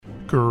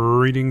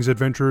Greetings,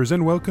 adventurers,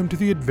 and welcome to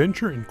the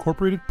Adventure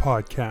Incorporated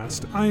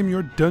podcast. I am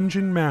your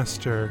Dungeon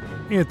Master,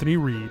 Anthony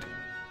Reed.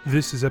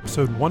 This is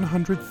episode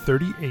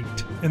 138,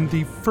 and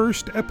the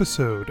first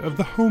episode of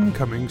the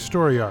Homecoming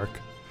story arc.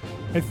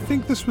 I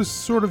think this was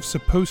sort of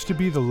supposed to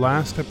be the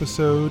last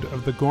episode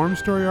of the Gorm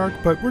story arc,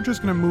 but we're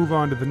just going to move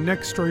on to the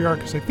next story arc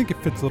because I think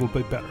it fits a little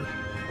bit better.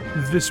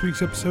 This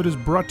week's episode is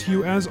brought to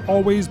you, as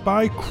always,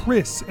 by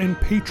Chris and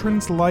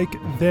patrons like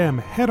them.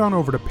 Head on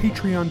over to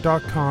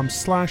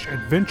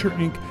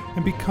patreon.com/adventureinc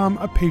and become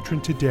a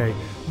patron today.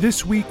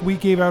 This week, we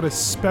gave out a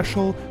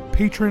special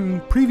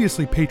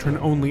previously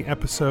patron-only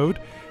episode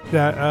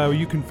that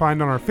you can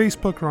find on our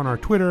Facebook or on our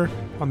Twitter,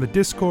 on the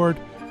Discord.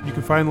 You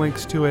can find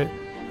links to it.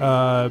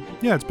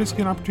 It's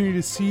basically an opportunity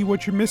to see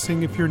what you're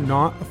missing if you're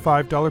not a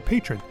 $5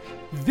 patron.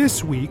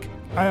 This week,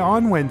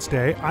 on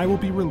Wednesday, I will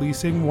be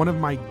releasing one of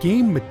my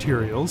game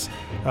materials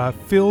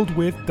filled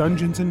with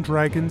Dungeons &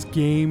 Dragons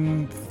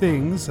game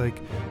things,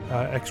 like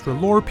extra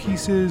lore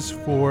pieces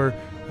for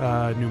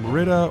new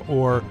Merida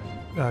or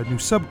new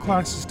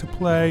subclasses to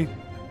play.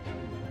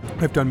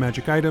 I've done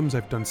magic items,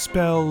 I've done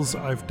spells,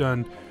 I've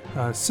done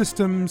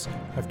systems,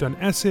 I've done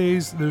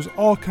essays. There's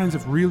all kinds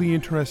of really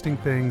interesting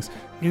things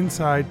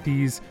inside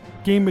these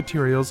game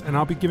materials, and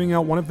I'll be giving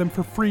out one of them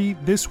for free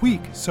this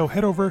week. So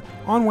head over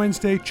on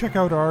Wednesday, check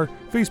out our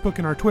Facebook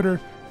and our Twitter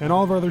and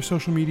all of our other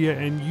social media,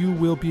 and you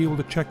will be able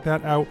to check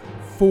that out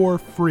for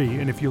free.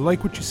 And if you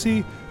like what you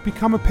see,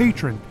 become a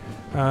patron.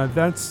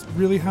 That's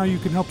really how you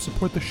can help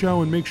support the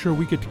show and make sure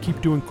we get to keep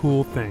doing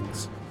cool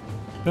things.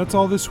 That's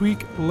all this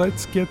week.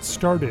 Let's get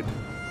started.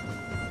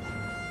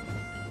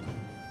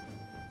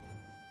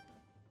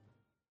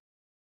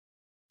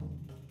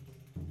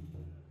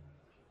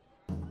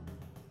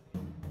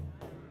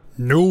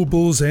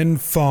 Nobles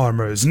and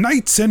farmers,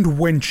 knights and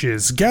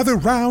wenches, gather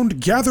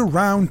round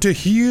to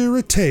hear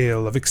a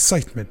tale of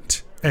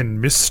excitement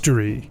and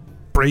mystery.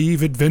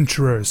 Brave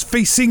adventurers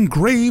facing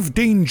grave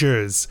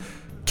dangers.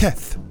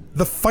 Keth,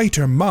 the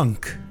fighter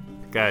monk.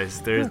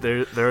 Guys, there's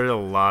a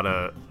lot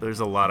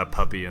of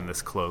puppy in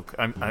this cloak.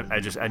 I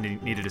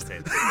needed to say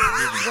that.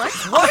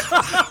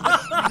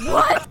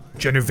 What?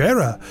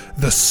 Genevera,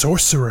 the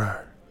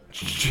sorcerer.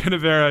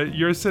 Genevera,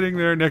 you're sitting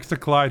there next to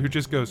Clyde, who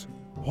just goes,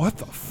 "What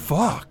the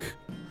fuck?"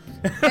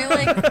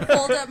 I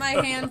hold up my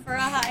hand for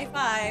a high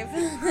five.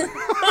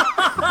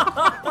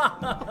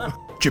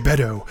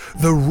 Gebetto,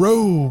 the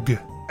rogue.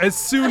 As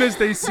soon as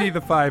they see the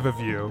five of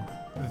you,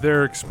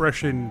 their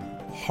expression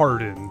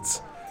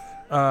hardens.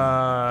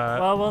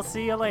 Well, we'll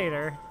see you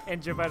later.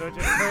 And Gebetto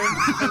just turns.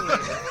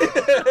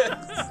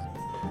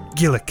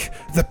 Gillick,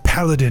 the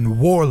paladin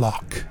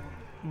warlock.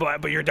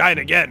 But you're dying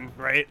again,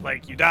 right?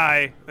 Like, you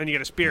die, then you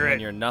get a spirit.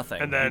 And you're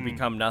nothing. And then you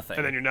become nothing.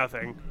 And then you're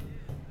nothing.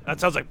 That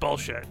sounds like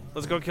bullshit.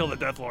 Let's go kill the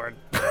Death Lord.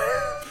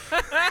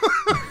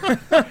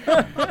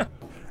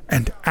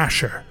 And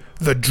Asher,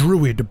 the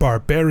druid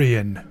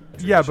barbarian.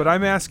 Yeah, but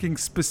I'm asking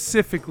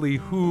specifically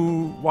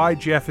why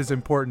Jeff is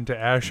important to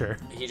Asher.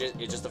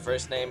 It's just the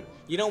first name.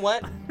 You know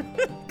what?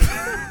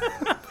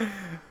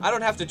 I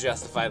don't have to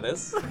justify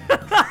this.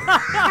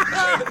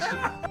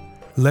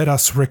 Let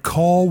us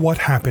recall what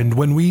happened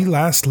when we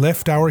last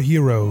left our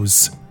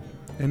heroes.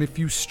 And if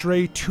you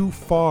stray too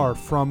far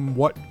from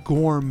what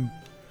Gorm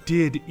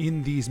did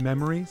in these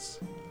memories,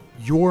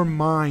 your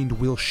mind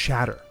will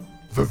shatter.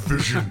 The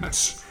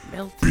visions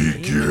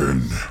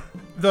begin.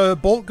 The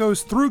bolt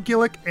goes through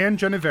Gillick and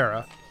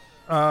Genevera.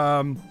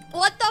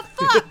 What the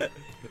fuck?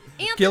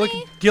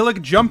 Anthony?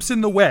 Gillick jumps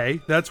in the way.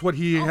 That's what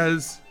he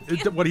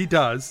what he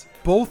does.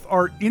 Both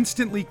are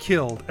instantly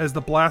killed as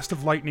the blast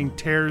of lightning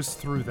tears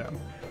through them.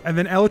 And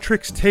then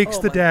Elatrix takes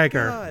the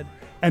dagger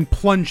and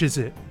plunges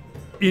it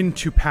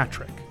into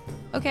Patrick.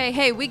 Okay,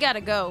 hey, we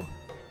gotta go.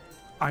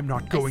 I'm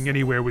not going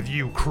anywhere with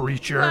you,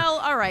 creature.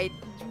 Well, alright.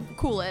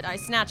 Cool it. I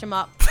snatch him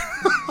up.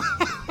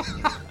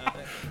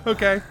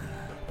 Okay.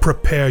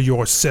 Prepare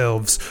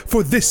yourselves,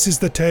 for this is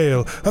the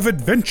tale of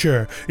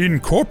Adventure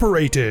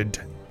Incorporated.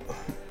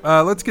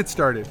 Let's get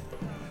started.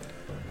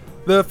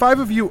 The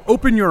five of you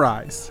open your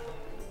eyes.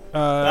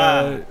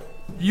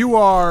 You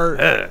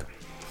are...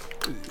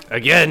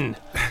 Again.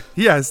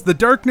 Yes, the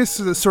darkness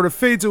sort of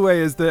fades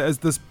away as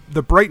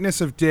the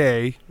brightness of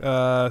day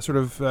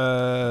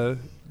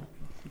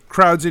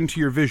crowds into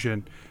your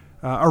vision.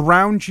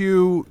 Around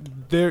you,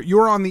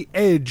 you're on the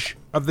edge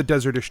of the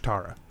Desert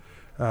Ishtara.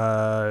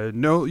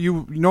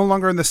 You no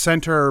longer in the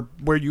center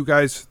where you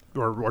guys,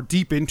 or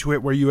deep into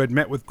it where you had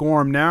met with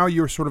Gorm. Now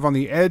you're sort of on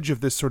the edge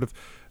of this sort of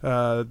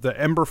the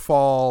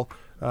Emberfall,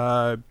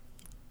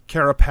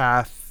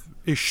 Carapath,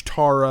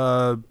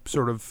 Ishtara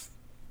sort of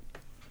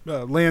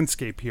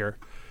landscape here.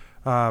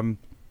 And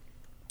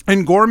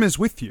Gorm is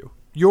with you.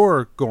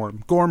 You're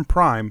Gorm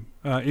Prime,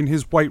 in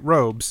his white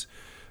robes.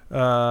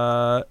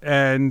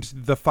 And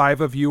the five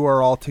of you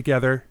are all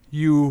together.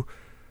 You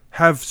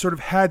have sort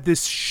of had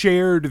this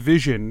shared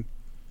vision.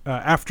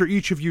 After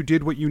each of you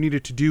did what you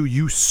needed to do,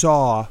 you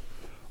saw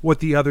what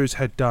the others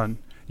had done.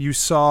 You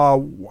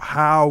saw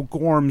how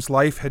Gorm's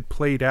life had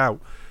played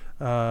out,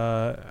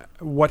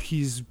 what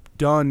he's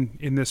done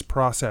in this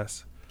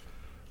process.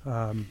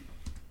 And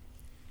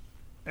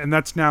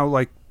that's now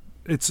like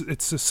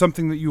it's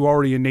something that you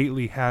already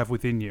innately have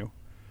within you.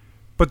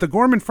 But the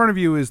Gorm in front of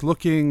you is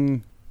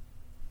looking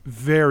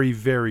very,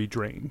 very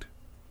drained.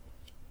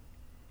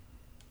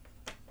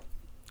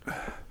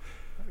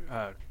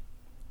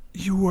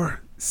 You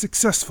were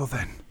successful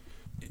then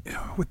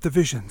with the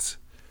visions.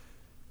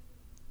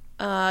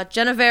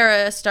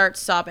 Genevera starts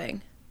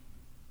sobbing.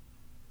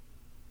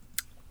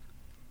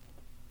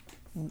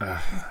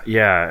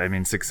 Yeah, I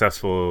mean,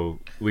 successful.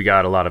 We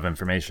got a lot of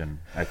information,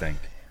 I think.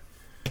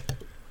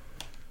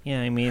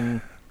 Yeah, I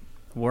mean,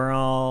 we're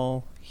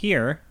all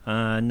here.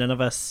 None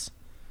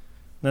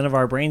of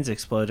our brains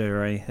exploded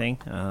or anything.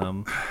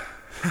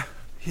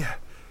 Yeah.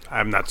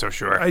 I'm not so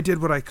sure. I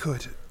did what I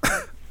could.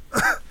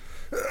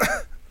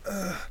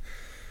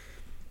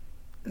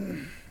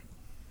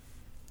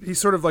 He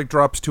sort of like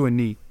drops to a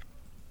knee.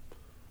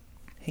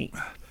 Hey.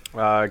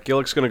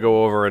 Gillick's going to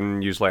go over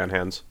and use lay on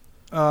hands.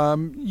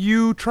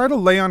 You try to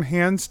lay on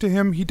hands to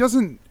him. He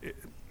doesn't...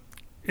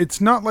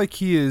 It's not like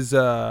he is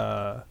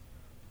hurt.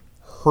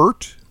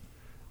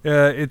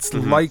 It's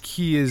like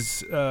he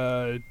is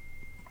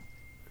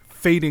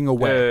fading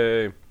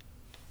away.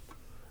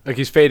 Like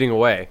he's fading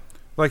away.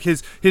 Like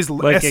his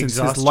like essence,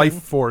 exhaustion? his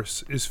life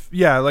force is...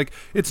 Yeah, like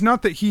it's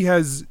not that he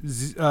has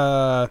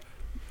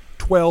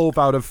 12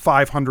 out of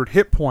 500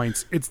 hit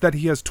points. It's that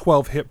he has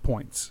 12 hit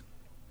points.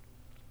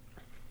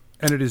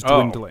 And it is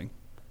dwindling.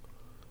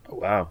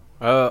 Oh,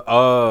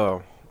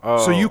 wow.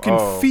 So you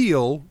can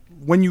feel,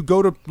 when you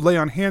go to lay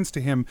on hands to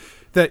him,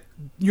 that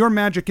your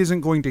magic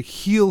isn't going to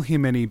heal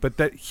him any, but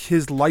that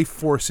his life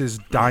force is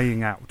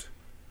dying out.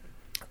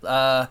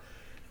 Oh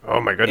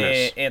my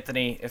goodness.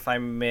 Anthony, if I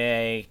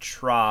may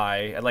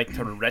try, I'd like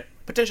to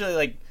potentially,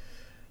 like,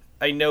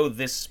 I know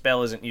this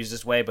spell isn't used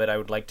this way, but I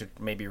would like to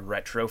maybe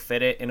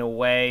retrofit it in a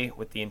way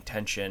with the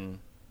intention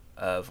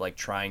of, like,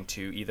 trying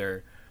to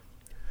either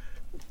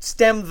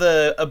stem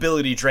the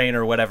ability drain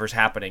or whatever's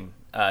happening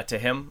to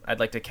him. I'd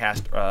like to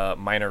cast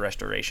Minor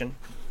Restoration.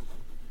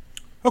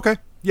 Okay,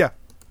 yeah.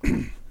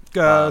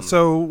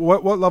 So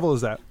what level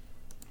is that?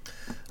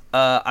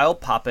 I'll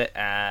pop it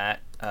at...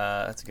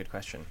 that's a good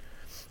question.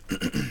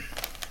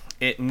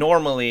 It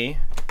normally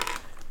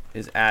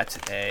is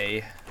at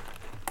a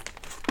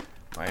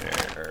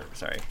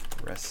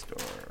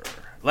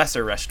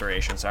lesser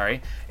restoration,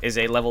 is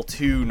a level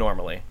 2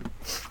 normally.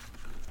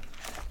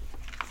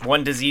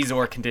 One disease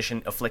or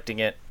condition afflicting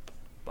it,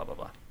 blah, blah,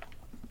 blah.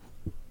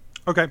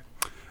 Okay.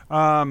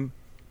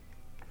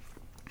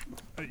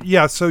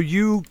 Yeah, so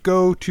you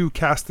go to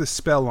cast this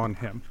spell on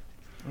him.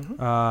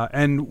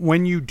 And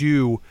when you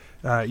do,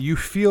 you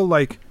feel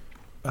like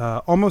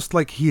almost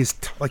like he is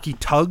like he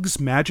tugs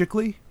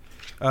magically,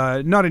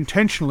 not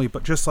intentionally,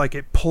 but just like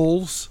it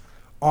pulls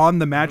on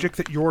the magic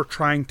that you're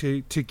trying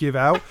to give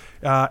out,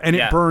 and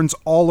it burns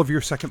all of your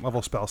second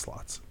level spell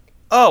slots.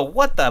 Oh,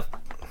 what the?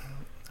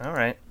 All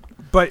right.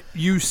 But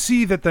you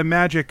see that the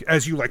magic,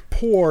 as you like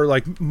pour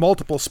like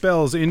multiple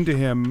spells into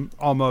him,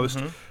 almost,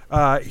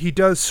 he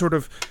does sort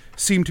of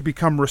seem to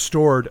become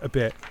restored a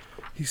bit.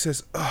 He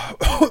says,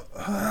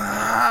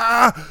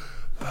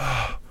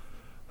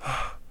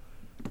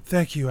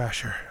 "Thank you,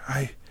 Asher.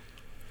 I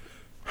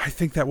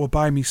think that will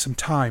buy me some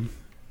time."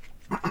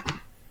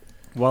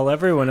 While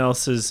everyone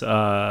else is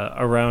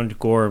around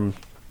Gorm,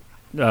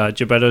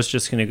 Gebetto's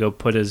just gonna go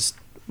put his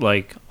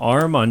like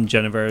arm on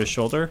Genevera's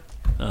shoulder,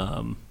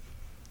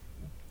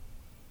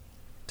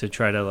 to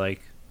try to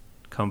like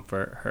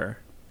comfort her.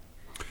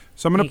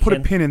 So I'm going to put a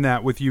pin in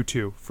that with you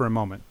two for a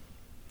moment.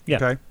 Yeah.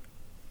 Okay.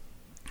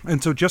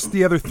 And so just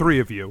the other three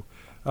of you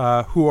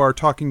who are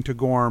talking to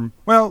Gorm.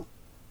 Well,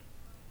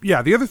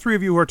 yeah, the other three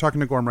of you who are talking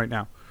to Gorm right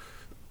now.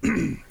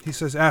 He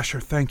says, "Asher,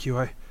 thank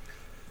you.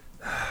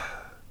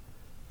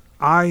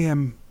 I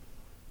am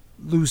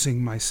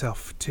losing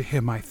myself to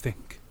him, I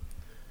think.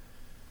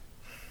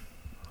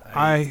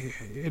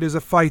 It is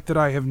a fight that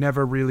I have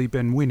never really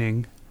been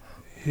winning.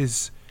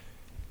 His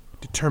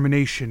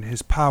determination,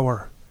 his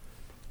power,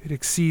 it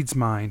exceeds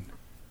mine.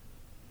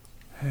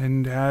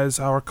 And as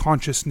our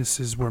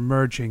consciousnesses were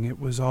merging, it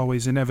was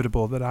always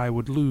inevitable that I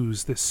would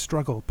lose this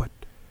struggle, but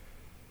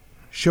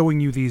showing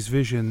you these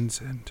visions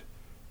and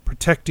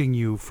protecting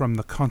you from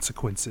the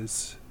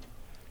consequences,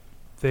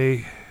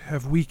 they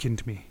have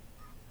weakened me."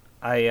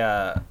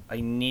 I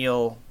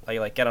kneel, I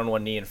like get on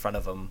one knee in front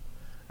of him.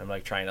 I'm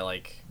like trying to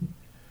like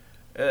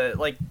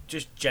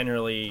just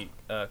generally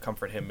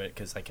comfort him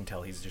because I can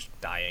tell he's just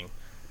dying.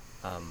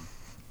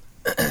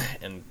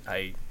 And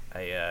I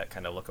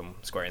kind of look him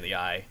square in the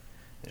eye,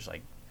 and just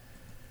like,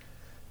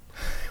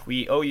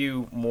 we owe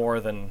you more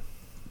than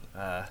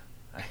I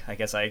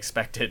guess I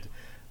expected.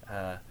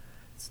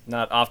 It's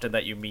not often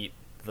that you meet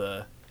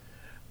the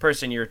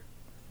person you're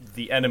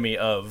the enemy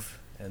of,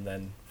 and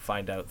then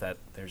find out that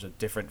there's a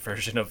different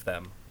version of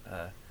them.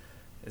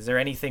 Is there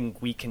anything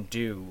we can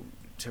do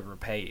to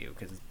repay you?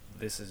 Because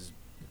this is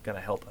going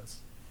to help us.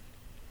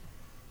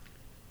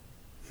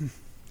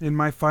 In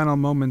my final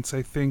moments,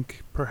 I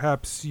think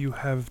perhaps you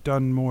have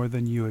done more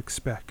than you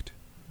expect.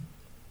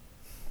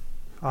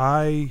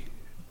 I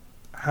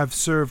have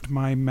served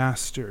my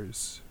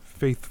masters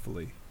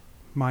faithfully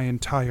my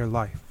entire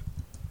life.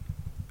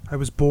 I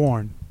was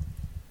born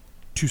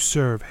to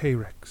serve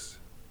Hayrix,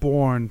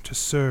 born to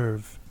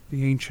serve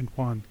the Ancient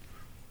One.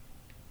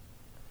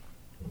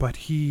 But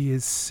he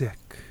is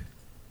sick,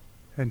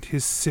 and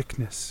his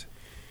sickness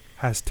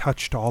has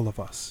touched all of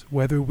us,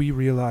 whether we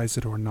realize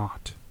it or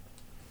not.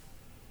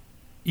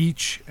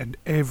 Each and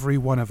every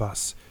one of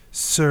us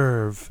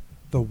serve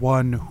the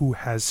one who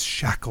has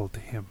shackled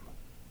him.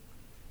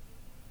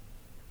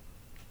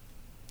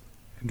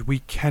 And we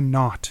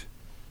cannot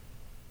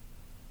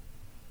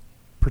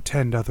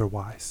pretend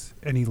otherwise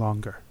any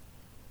longer.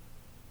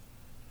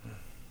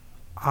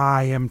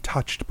 I am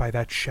touched by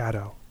that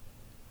shadow.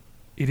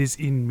 It is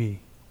in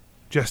me,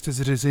 just as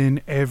it is in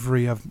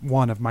every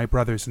one of my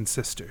brothers and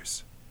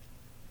sisters.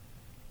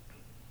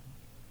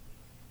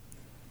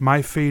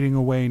 My fading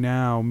away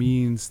now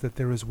means that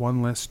there is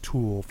one less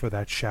tool for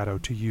that shadow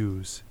to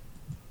use.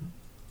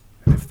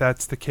 And if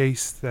that's the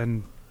case,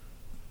 then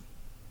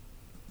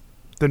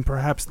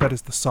perhaps that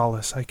is the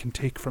solace I can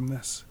take from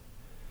this.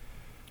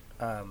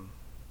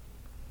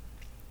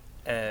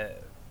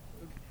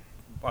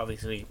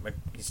 Obviously,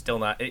 he's still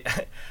not...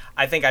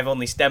 I think I've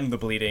only stemmed the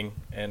bleeding,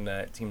 and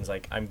it seems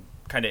like I'm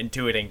kind of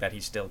intuiting that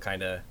he's still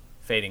kind of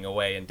fading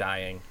away and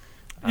dying.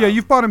 Yeah,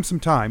 you've bought him some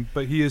time,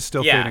 but he is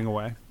still fading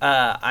away.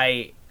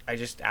 I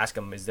just ask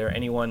him, is there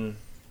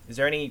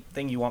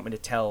anything you want me to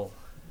tell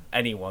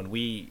anyone?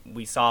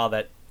 We saw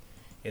that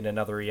in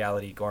another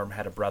reality, Gorm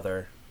had a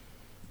brother.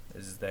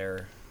 Is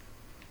there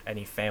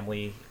any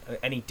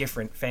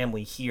different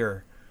family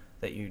here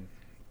that you'd,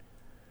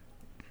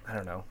 I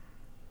don't know,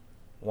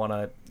 want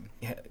to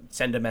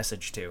send a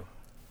message to?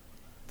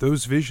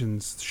 Those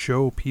visions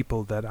show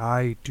people that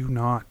I do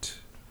not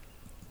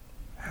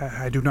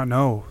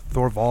know.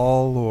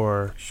 Thorval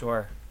or...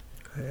 Sure.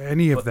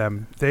 Any of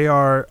them.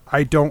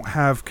 I don't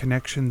have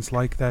connections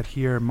like that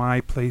here.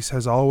 My place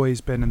has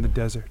always been in the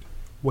desert,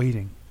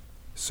 waiting,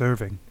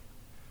 serving.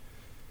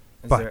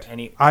 But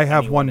I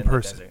have one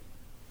person.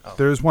 Oh.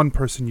 There is one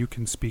person you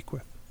can speak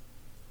with.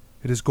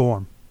 It is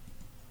Gorm.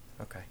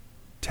 Okay.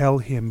 Tell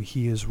him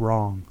he is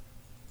wrong.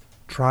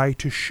 Try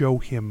to show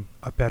him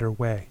a better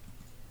way.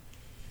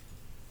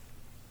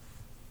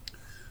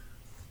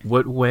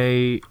 What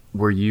way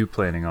were you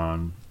planning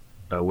on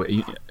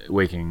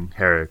waking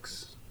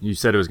Hayrix? You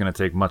said it was going to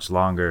take much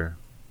longer.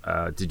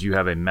 Did you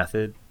have a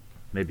method?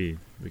 Maybe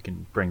we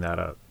can bring that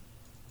up.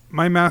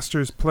 My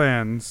master's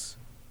plans,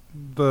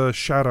 the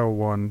Shadow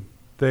One,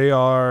 they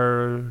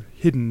are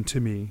hidden to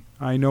me.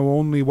 I know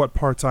only what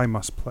parts I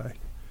must play.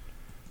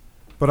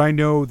 But I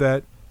know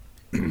that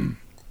it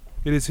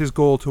is his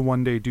goal to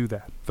one day do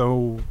that,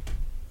 though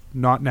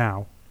not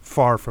now,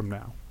 far from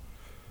now.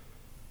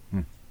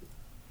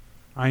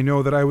 I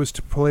know that I was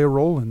to play a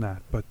role in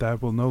that, but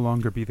that will no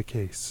longer be the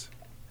case.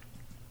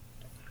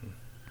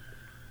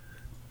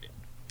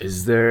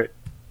 Is there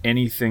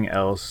anything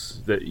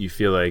else that you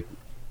feel like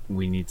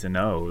we need to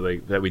know,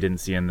 like that we didn't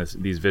see in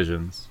these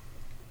visions?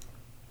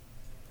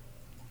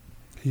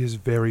 He is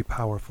very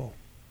powerful.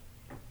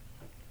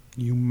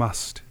 You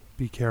must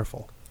be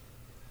careful.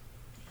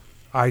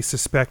 I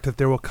suspect that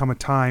there will come a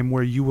time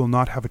where you will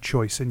not have a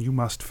choice and you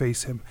must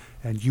face him,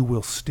 and you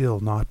will still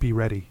not be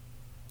ready.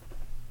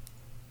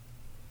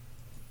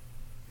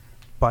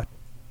 But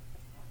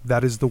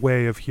that is the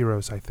way of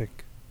heroes, I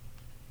think.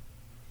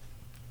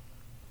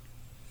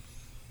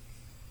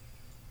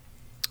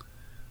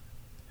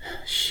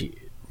 Shit.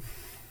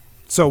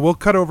 So we'll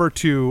cut over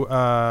to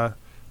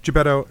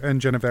Gebetto and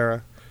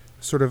Genevera,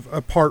 sort of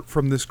apart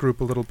from this group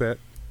a little bit.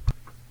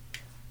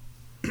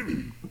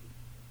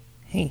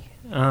 Hey,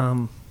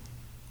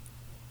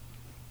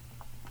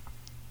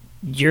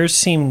 yours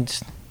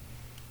seemed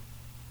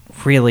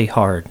really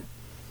hard.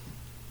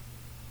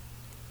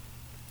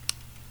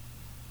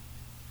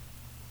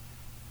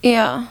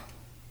 Yeah.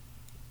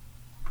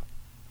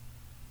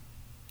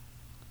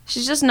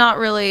 She's just not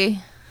really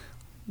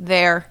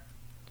there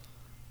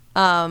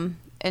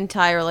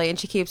entirely, and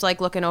she keeps like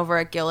looking over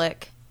at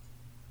Gillick.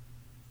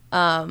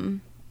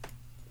 And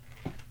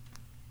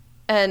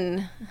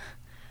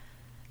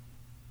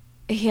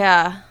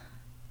yeah,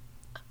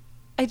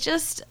 I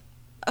just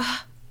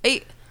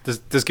Does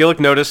Gillick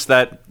notice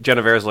that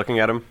Genevera's looking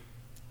at him?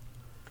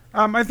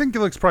 I think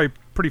Gillick's probably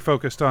pretty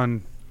focused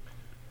on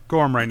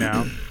Gorm right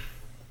now.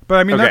 But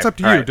I mean, Okay, that's up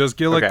to you. all right. Does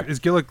Gillick Okay. is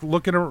Gillick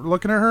looking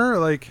at her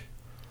like?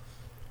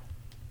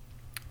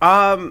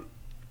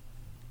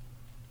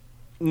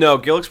 No,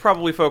 Gillick's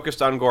probably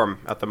focused on Gorm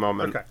at the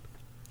moment. Okay,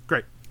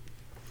 great.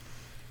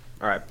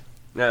 All right.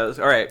 Yeah,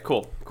 all right.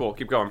 Cool.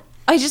 Keep going.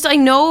 I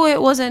know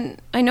it wasn't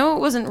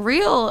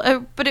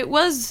real, but it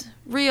was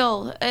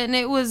real, and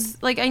it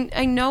was like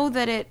I know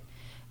that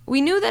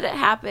we knew that it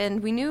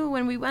happened. We knew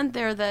when we went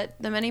there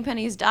that the Many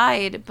Pennies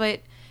died,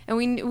 and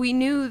we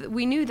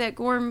knew that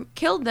Gorm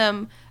killed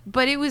them,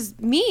 but it was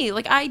me.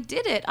 Like I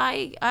did it.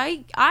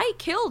 I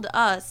killed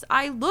us.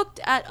 I looked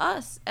at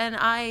us and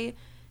I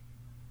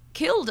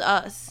killed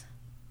us.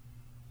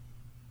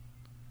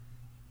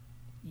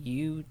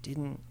 You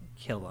didn't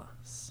kill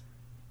us.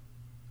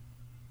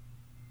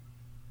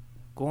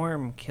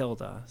 Gorm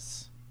killed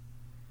us,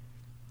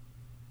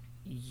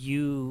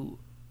 you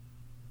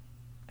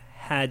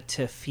had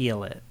to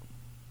feel it.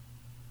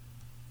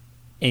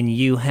 And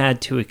you had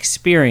to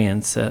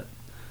experience it.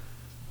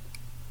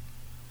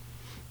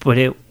 But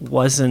it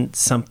wasn't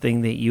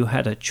something that you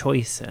had a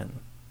choice in.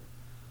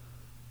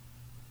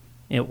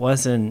 It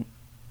wasn't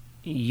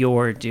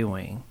your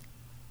doing.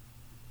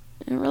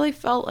 It really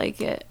felt like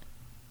it.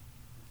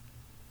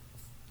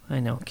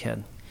 I know,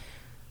 kid.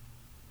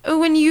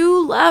 When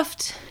you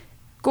left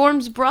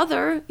Gorm's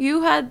brother,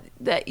 you had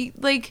that,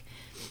 like,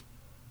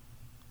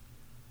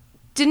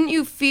 didn't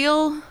you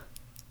feel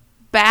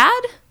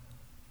bad?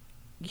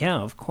 Yeah,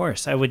 of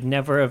course. I would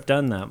never have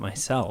done that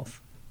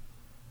myself.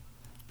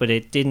 But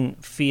it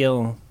didn't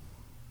feel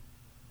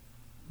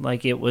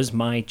like it was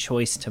my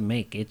choice to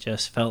make. It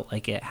just felt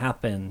like it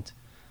happened.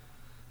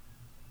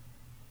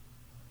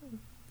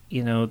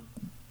 You know,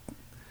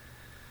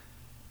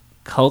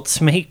 cults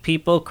make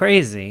people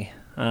crazy.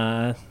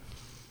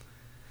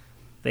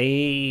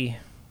 They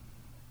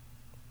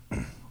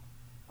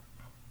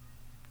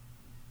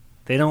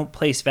don't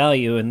place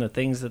value in the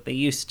things that they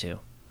used to.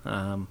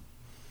 I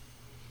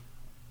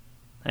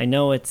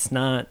know it's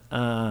not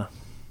a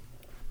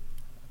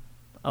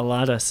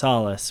lot of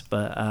solace,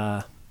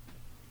 but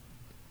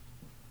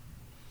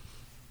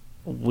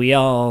we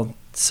all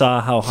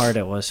saw how hard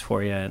it was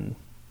for you, and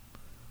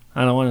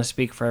I don't want to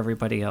speak for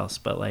everybody else,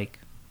 but, like,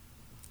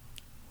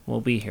 we'll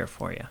be here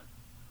for you.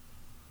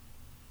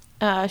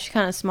 She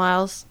kind of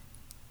smiles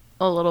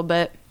a little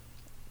bit.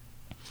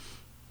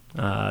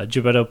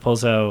 Gebetto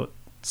pulls out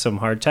some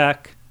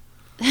hardtack.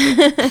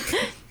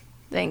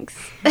 Thanks.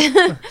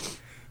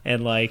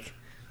 And, like,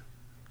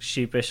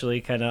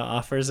 sheepishly kind of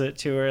offers it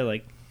to her,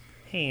 like,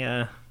 hey,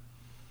 I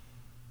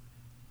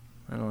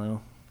don't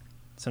know.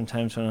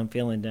 Sometimes when I'm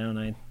feeling down,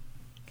 I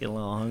get a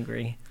little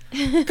hungry.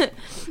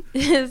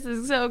 This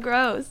is so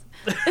gross.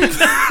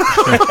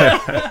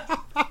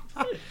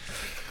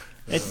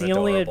 It's the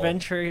only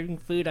adventuring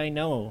food I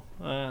know.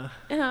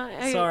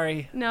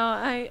 Sorry. No,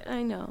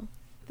 I know.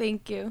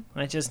 Thank you.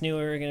 I just knew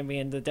we were going to be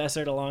in the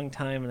desert a long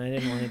time, and I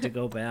didn't want it to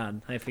go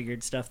bad. I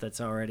figured stuff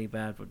that's already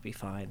bad would be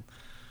fine.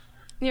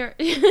 You're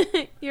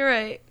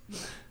right.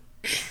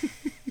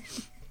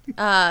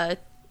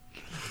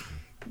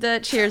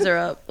 That cheers her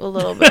up a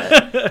little bit.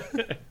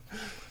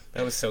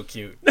 That was so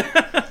cute.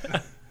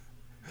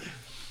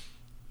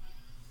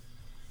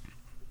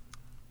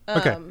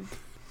 Okay.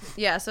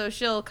 Yeah, so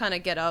she'll kind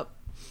of get up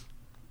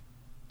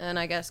and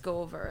I guess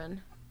go over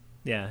and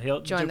Yeah,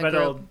 join the Gebetto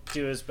will group.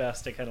 do his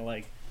best to kind of,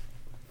 like,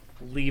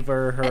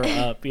 lever her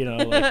up, you know,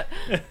 like,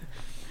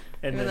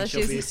 and then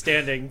she'll be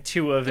standing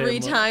two of him. 3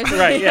 times.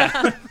 Right,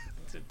 yeah.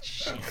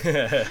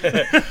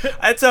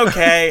 It's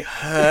okay.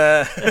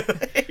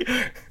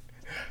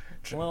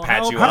 Well,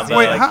 Pat you how- up.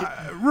 Wait,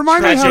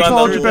 remind me Pat how you on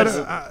tall the-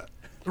 Gebetto.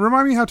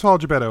 Remind me how tall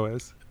Gebetto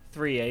is.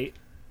 3'8".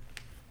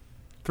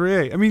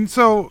 3'8". I mean,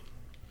 so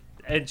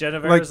And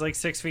Jennifer Like- is like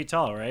 6 feet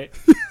tall, right?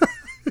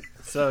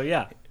 So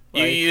yeah.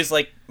 You use,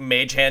 like,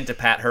 mage hand to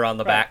pat her on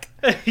the back.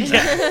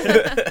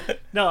 Yeah.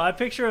 No, I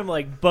picture him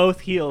like both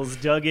heels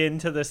dug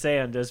into the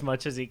sand as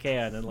much as he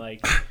can, and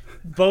like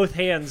both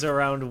hands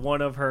around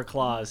one of her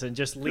claws, and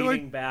just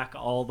leaning back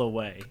all the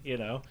way. You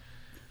know.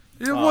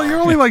 yeah, well, you're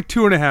only like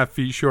 2.5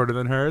 feet shorter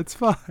than her. It's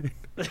fine.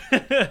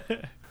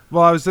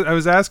 Well, I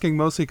was asking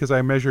mostly because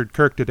I measured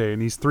Kirk today, and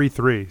he's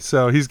 3'3",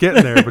 so he's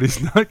getting there, but he's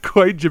not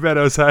quite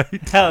Gebetto's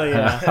height. Hell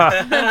yeah,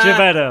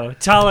 Gebetto,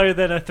 taller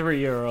than a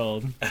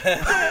 3-year-old.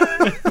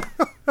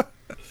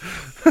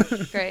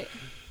 Great.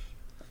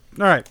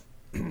 All right,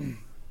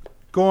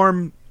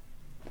 Gorm,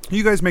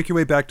 you guys make your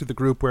way back to the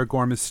group where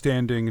Gorm is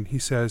standing, and he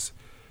says,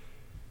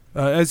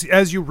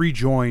 as you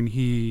rejoin,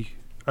 he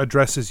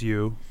addresses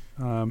you.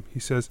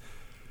 He says,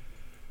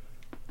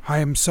 "I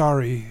am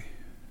sorry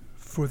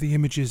for the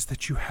images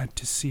that you had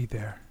to see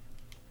there.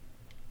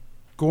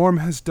 Gorm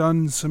has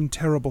done some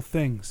terrible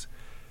things.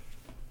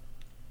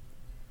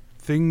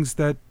 Things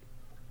that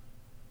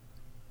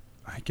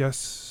I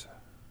guess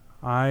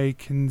I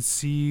can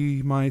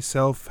see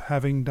myself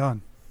having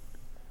done.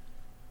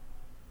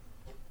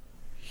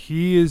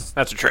 He is..."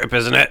 That's a trip,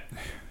 isn't it?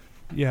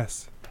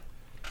 Yes.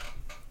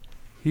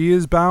 "He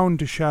is bound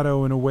to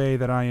Shadow in a way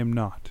that I am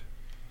not.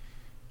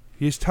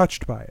 He is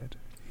touched by it.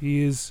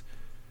 He is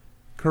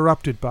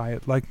corrupted by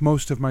it, like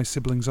most of my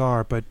siblings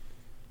are, but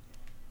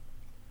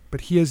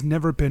he has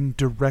never been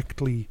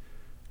directly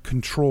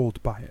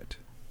controlled by it.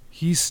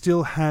 He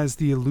still has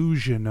the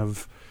illusion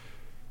of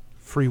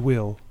free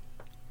will,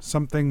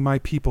 something my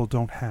people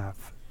don't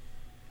have.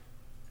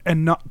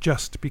 And not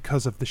just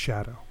because of the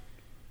Shadow.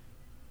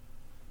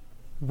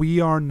 We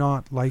are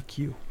not like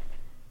you.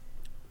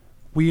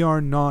 We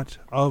are not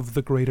of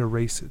the greater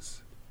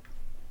races.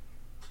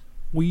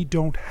 We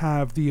don't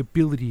have the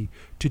ability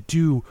to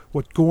do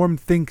what Gorm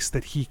thinks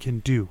that he can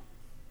do.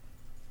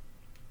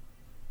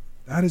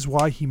 That is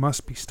why he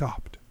must be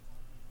stopped.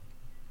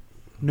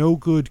 No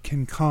good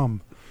can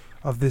come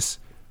of this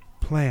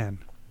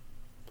plan,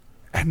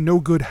 and no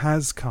good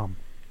has come.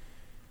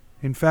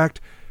 In fact,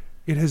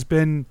 it has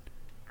been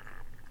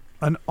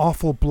an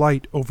awful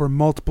blight over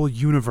multiple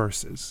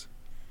universes.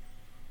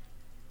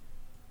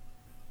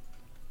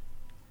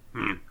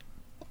 Do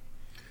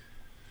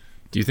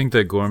you think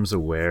that Gorm's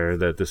aware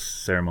that this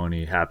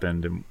ceremony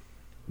happened and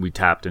we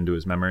tapped into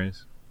his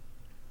memories?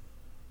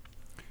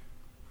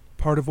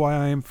 Part of why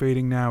I am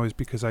fading now is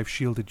because I've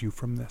shielded you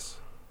from this.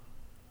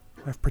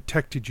 I've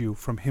protected you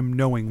from him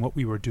knowing what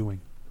we were doing.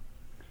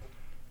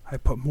 I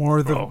put more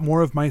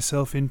of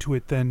myself into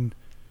it than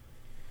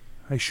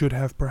I should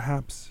have,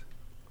 perhaps.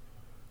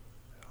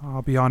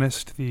 I'll be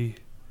honest, the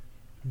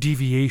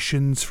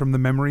deviations from the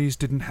memories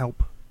didn't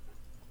help.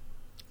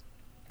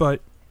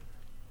 But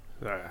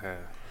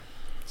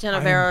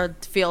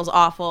Genevera feels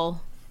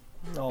awful.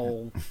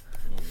 No.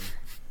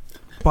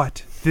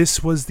 But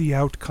this was the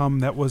outcome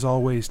that was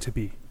always to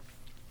be.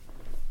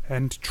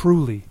 And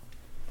truly,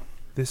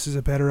 this is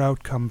a better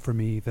outcome for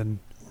me than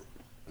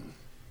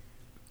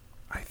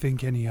I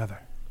think any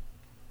other.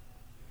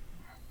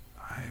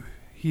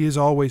 He has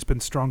always been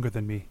stronger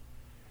than me.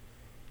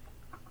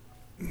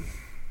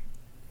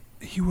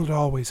 He would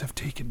always have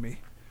taken me,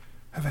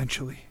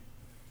 eventually.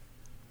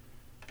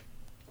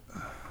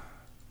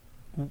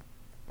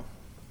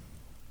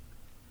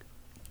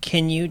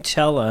 Can you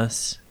tell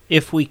us,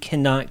 if we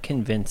cannot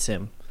convince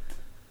him,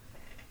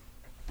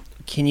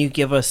 can you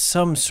give us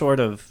some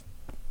sort of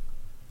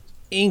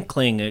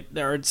inkling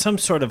or some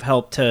sort of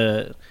help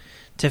to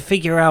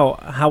figure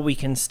out how we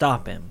can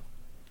stop him?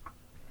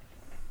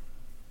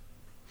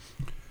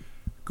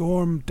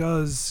 Gorm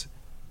does...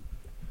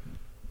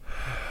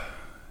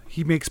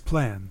 He makes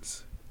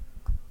plans.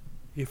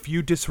 If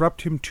you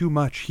disrupt him too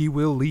much, he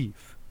will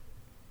leave.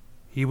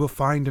 He will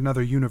find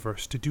another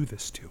universe to do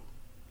this to.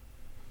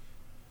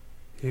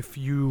 If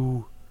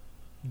you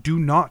do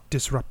not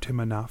disrupt him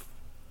enough,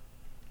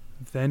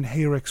 then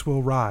Hayrix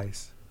will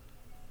rise.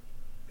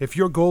 If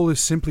your goal is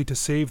simply to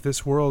save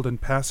this world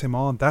and pass him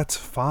on, that's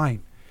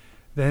fine.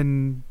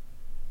 Then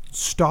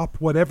stop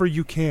whatever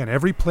you can,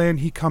 every plan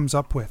he comes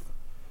up with,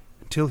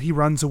 until he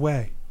runs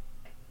away.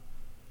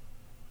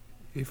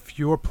 If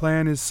your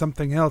plan is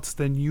something else,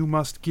 then you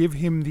must give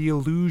him the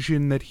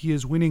illusion that he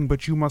is winning,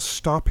 but you must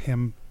stop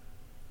him.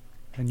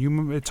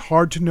 And it's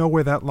hard to know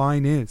where that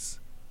line is.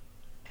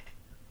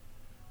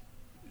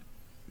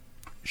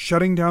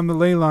 Shutting down the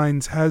ley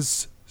lines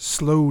has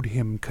slowed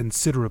him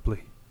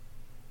considerably.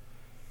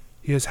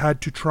 He has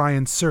had to try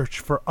and search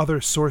for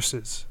other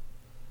sources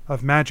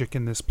of magic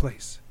in this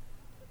place.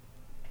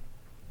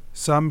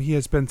 Some he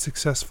has been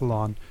successful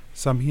on,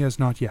 some he has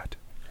not yet.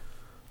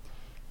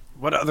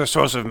 What other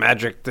source of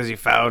magic does he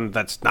found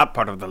that's not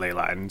part of the ley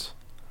lines?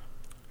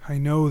 I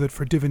know that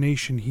for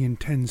divination he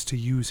intends to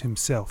use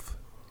himself.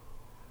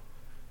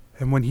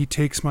 And when he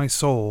takes my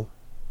soul,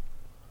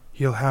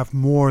 he'll have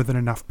more than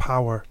enough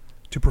power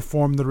to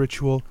perform the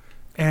ritual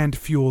and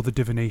fuel the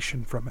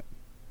divination from it.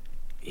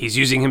 He's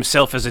using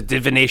himself as a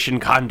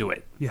divination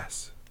conduit.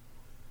 Yes.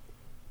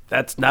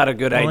 That's not a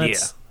good idea.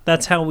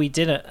 That's how we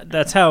did it.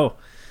 That's how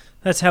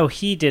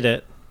he did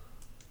it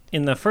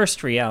in the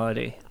first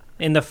reality.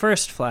 In the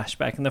first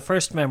flashback, in the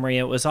first memory,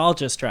 it was all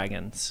just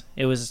dragons.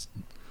 It was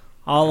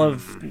all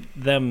of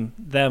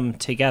them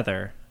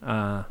together.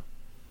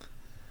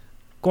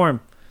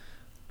 Gorm,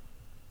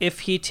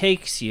 if he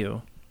takes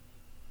you,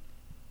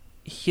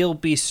 he'll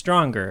be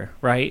stronger,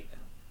 right?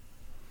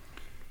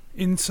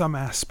 In some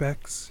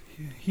aspects.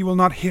 He will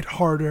not hit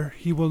harder.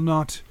 He will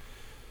not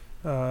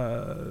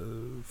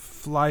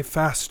fly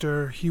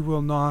faster. He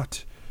will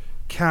not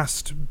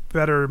cast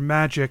better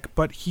magic,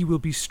 but he will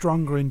be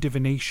stronger in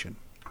divination.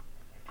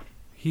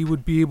 He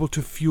would be able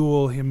to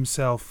fuel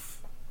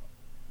himself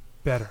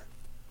better.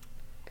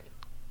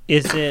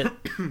 Is it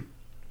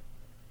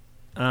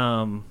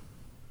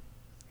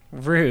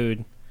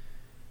rude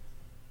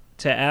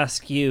to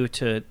ask you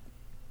to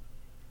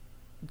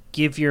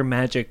give your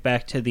magic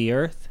back to the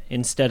earth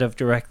instead of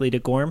directly to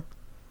Gorm?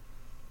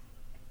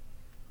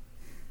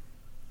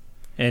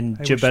 And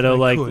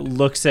Gebetto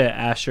looks at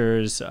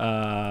Asher's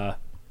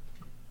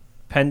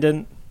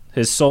pendant,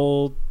 his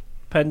soul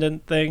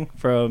pendant thing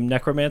from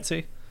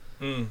necromancy.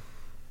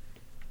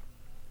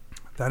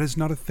 That is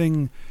not a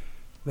thing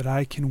that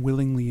I can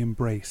willingly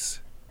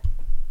embrace.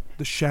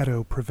 The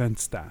shadow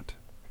prevents that.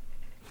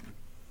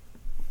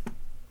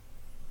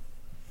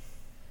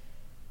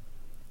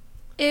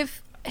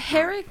 If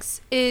Hayrix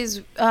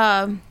is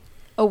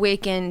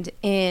awakened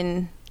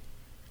in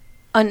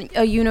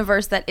a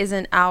universe that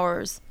isn't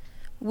ours,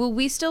 will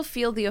we still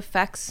feel the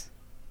effects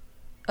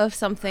of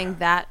something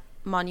that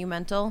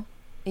monumental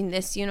in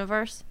this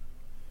universe?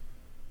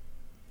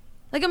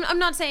 Like, I'm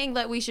not saying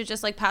that we should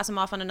just, like, pass him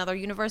off on another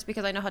universe,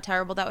 because I know how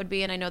terrible that would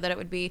be, and I know that it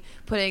would be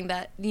putting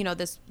that,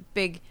 this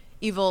big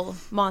evil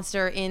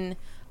monster in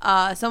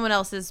someone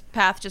else's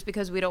path just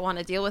because we don't want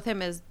to deal with him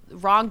is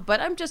wrong,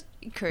 but I'm just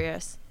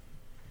curious.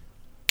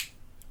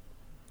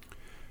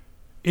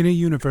 In a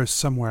universe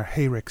somewhere,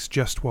 Hayrix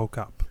just woke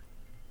up.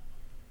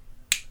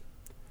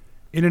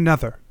 In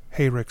another,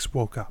 Hayrix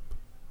woke up.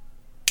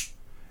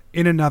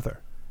 In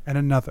another, and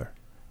another,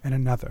 and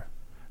another.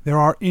 There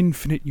are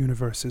infinite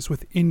universes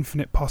with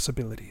infinite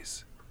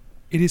possibilities.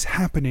 It is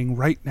happening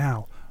right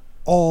now,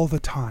 all the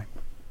time.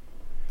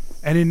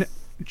 And in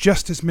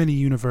just as many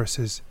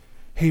universes,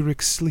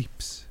 Hayrix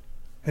sleeps.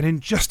 And in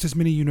just as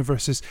many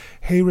universes,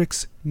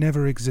 Hayrix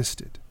never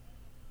existed.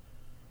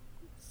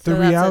 So The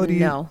that's reality,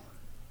 a no.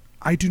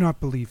 I do not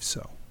believe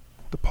so.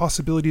 The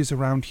possibilities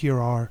around here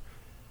are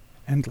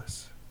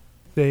endless.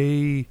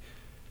 There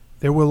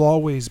will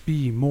always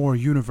be more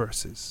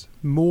universes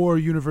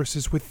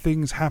with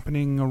things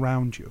happening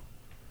around you.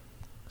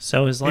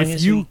 So as long If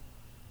as you- we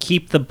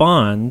keep the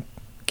bond,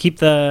 keep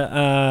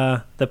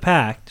the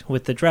pact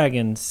with the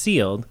dragon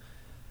sealed,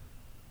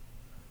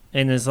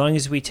 and as long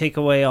as we take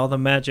away all the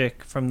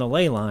magic from the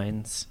ley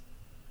lines,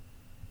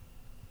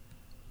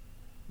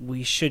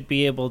 we should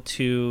be able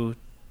to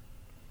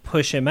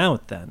push him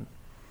out then.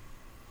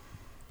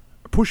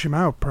 Push him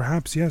out,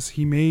 perhaps, yes.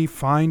 He may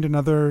find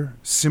another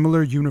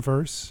similar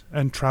universe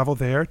and travel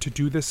there to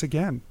do this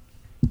again.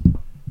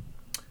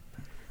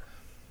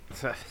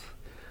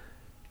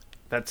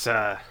 That's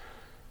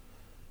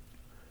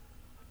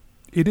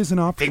It is an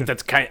I option. think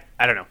that's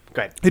I don't know.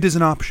 Go ahead. It is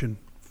an option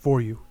for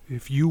you.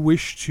 If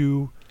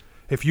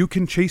you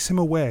can chase him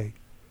away,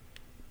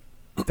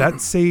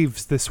 that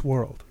saves this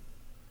world.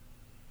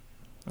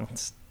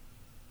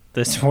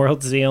 This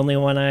world's the only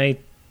one I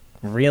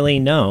really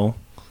know.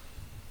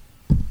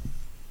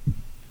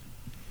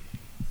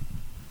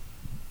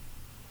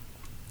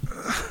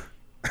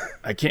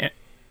 I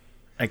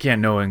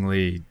can't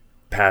knowingly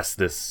pass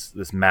this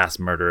mass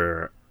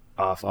murderer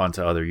off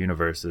onto other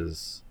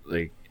universes.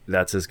 Like,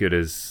 that's as good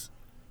as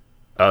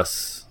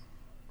us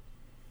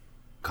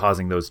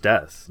causing those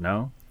deaths,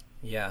 no?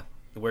 Yeah,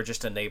 we're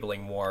just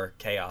enabling more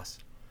chaos.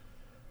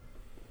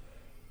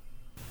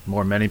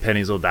 More many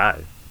pennies will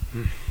die.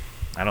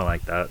 I don't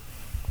like that.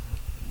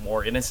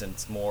 More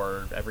innocence,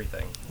 more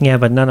everything. Yeah,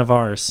 but none of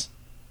ours.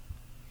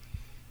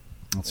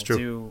 That's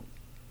true.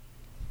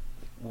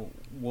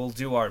 We'll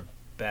do our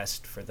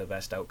best for the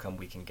best outcome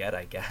we can get,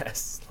 I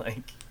guess.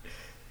 Like,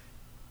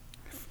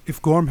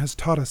 If Gorm has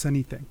taught us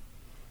anything,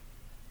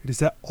 it is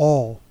that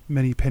all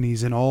many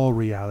pennies in all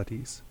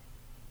realities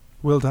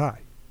will die.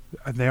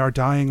 And they are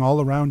dying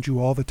all around you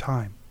all the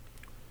time.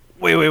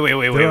 Wait.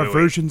 There are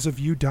versions of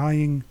you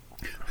dying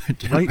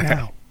right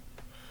now.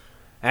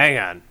 Hang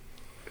on.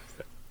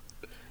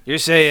 You're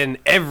saying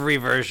every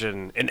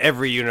version in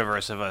every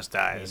universe of us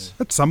dies.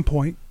 At some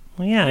point.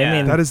 Well, yeah, Yeah. I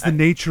mean, That is the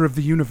nature of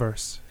the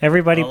universe.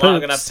 everybody a long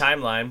poops. enough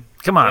timeline.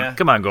 Come on, Yeah.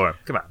 come on, Gorm.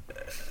 Come on.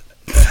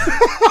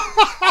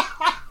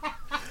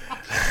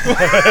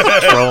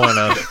 Trolling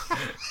us.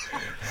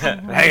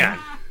 Hang on.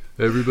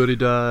 Everybody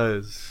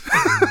dies.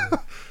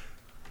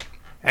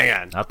 Hang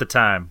on. Not the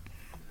time.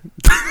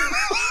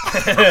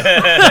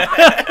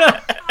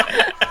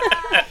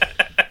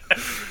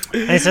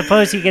 I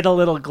suppose you get a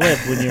little glib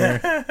when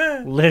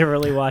you're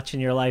literally watching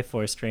your life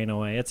force drain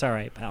away. It's all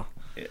right, pal.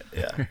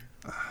 Yeah.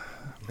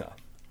 No.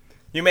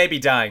 You may be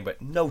dying,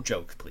 but no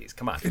jokes, please.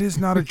 Come on. It is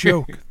not a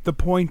joke. The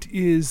point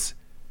is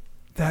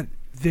that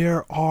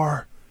there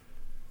are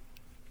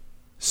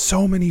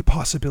so many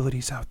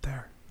possibilities out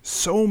there,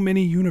 so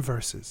many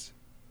universes.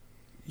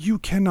 You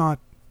cannot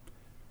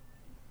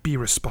be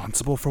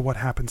responsible for what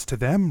happens to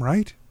them,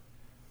 right?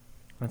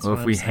 That's Well, what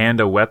if I'm we saying. hand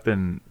a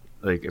weapon,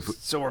 like if we,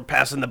 So we're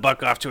passing the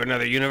buck off to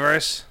another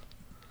universe?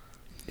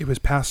 It was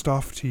passed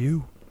off to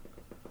you.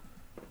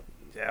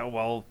 Yeah,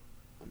 well,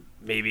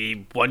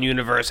 maybe one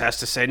universe has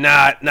to say,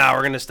 nah,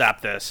 we're going to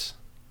stop this.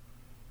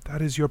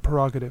 That is your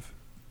prerogative.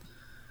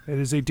 It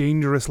is a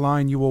dangerous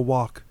line you will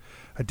walk,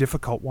 a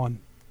difficult one.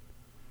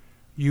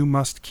 You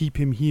must keep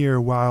him here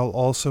while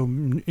also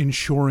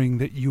ensuring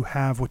that you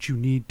have what you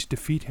need to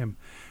defeat him.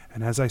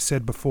 And as I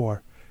said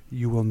before,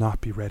 you will not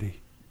be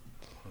ready.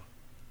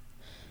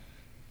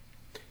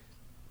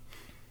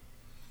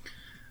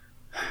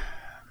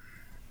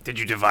 Did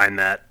you divine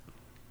that?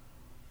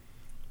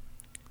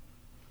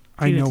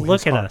 I Dude, know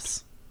look his at heart.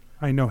 us.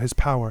 I know his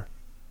power.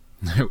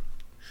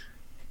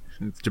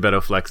 it's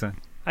Gebetto flexing.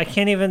 I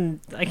can't even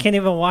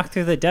walk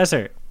through the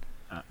desert.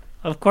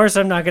 Of course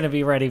I'm not going to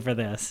be ready for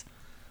this.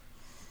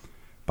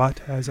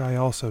 But as I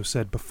also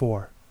said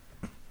before,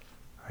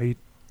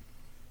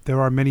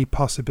 there are many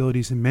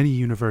possibilities in many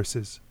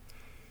universes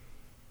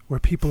where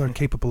people are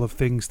capable of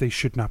things they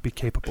should not be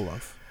capable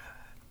of.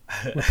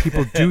 Where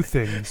people do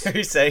things. Are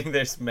you saying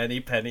there's many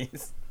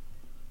pennies?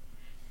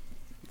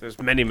 There's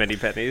many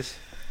pennies.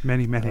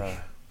 Many. many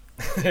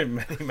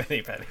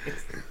pennies.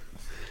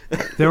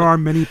 There are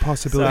many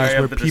possibilities Sorry,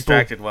 I'm where the people.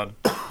 distracted one.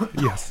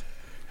 Yes.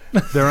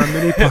 There are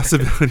many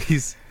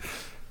possibilities.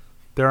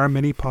 There are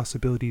many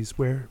possibilities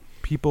where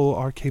people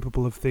are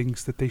capable of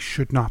things that they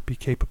should not be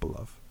capable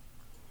of.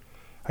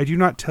 I do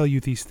not tell you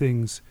these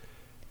things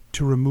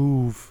to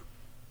remove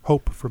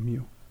hope from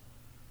you.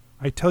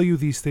 I tell you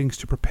these things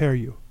to prepare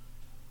you.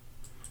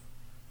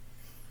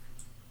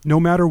 No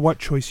matter what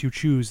choice you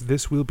choose,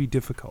 this will be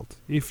difficult.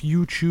 If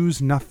you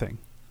choose nothing,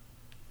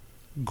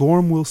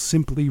 Gorm will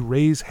simply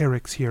raise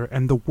Hayrix here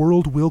and the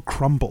world will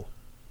crumble.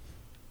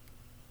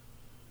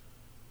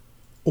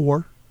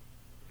 Or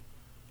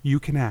you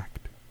can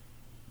act.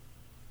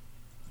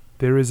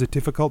 There is a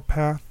difficult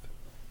path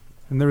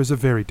and there is a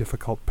very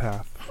difficult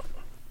path.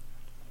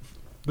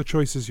 The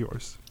choice is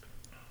yours.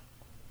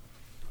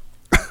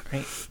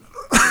 Right.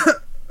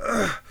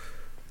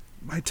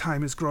 My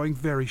time is growing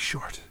very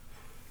short.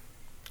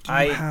 Do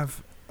you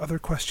have other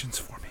questions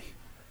for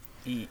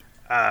me?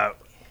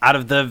 Out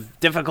of the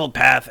difficult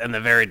path and the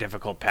very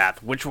difficult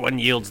path, which one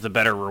yields the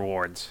better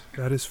rewards?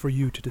 That is for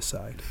you to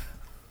decide.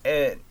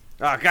 Oh,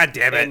 God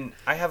damn it. And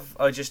I have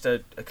just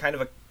a kind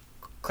of a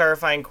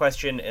clarifying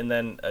question and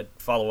then a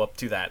follow-up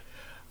to that.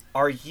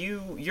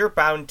 You're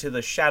bound to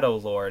the Shadow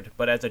Lord,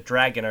 but as a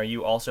dragon, are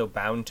you also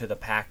bound to the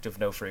Pact of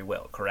No Free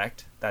Will,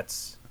 correct?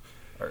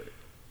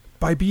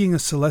 By being a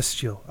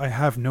celestial, I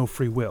have no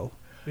free will.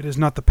 It is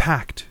not the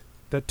pact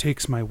that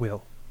takes my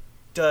will.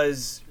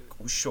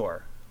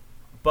 Sure.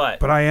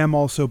 But I am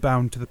also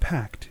bound to the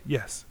pact,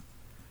 yes.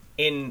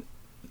 In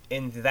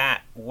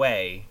that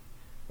way,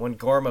 when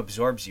Gorm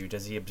absorbs you,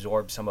 does he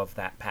absorb some of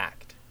that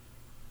pact?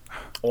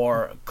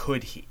 Or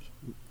could he?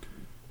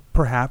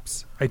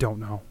 Perhaps. I don't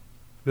know.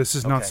 This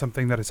is not Okay.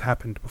 something that has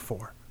happened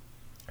before.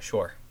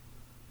 Sure.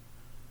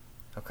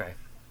 Okay.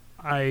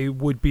 I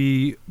would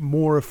be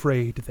more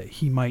afraid that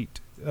he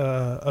might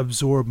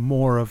absorb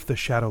more of the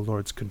Shadow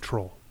Lord's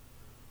control.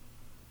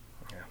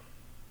 Yeah.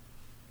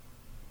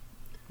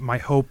 My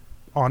hope,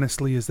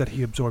 honestly, is that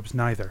he absorbs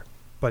neither.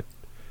 But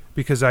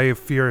because I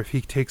fear if he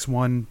takes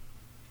one,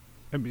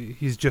 I mean,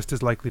 he's just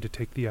as likely to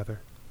take the other.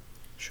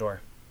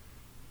 Sure.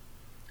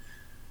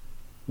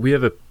 We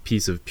have a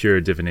piece of pure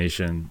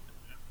divination.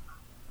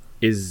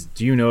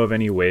 Do you know of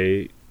any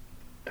way,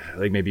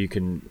 like maybe you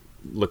can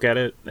look at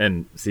it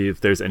and see if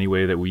there's any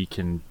way that we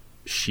can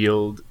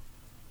shield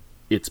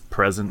its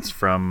presence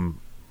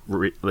from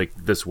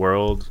this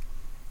world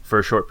for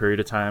a short period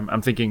of time?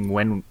 I'm thinking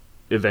when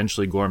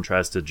eventually Gorm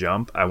tries to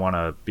jump, I want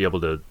to be able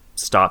to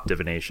stop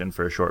divination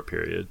for a short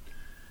period.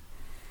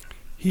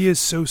 He is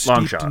so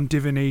steeped in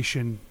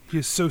divination. He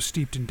is so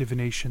steeped in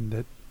divination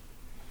that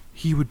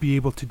he would be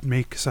able to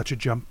make such a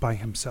jump by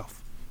himself.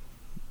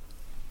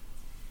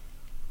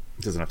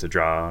 He doesn't have to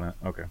draw on it.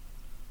 Okay.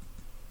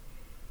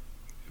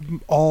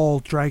 All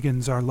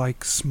dragons are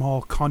like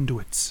small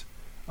conduits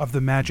of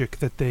the magic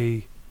that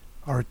they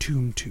are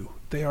attuned to.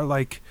 They are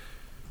like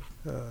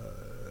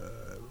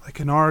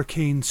an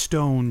arcane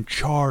stone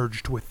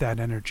charged with that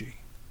energy.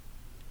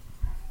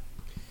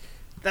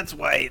 That's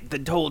why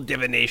the whole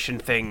divination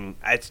thing,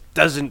 it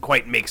doesn't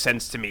quite make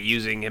sense to me,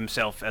 using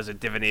himself as a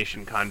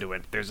divination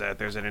conduit. There's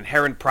an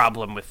inherent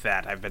problem with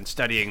that. I've been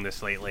studying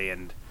this lately,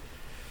 and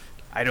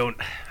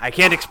I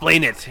can't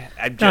explain it.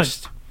 I'm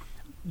just...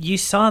 You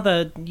saw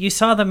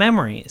the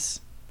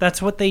memories.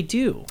 That's what they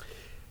do.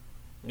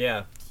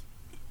 Yeah.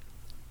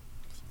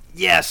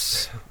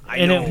 Yes, I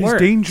And know. It is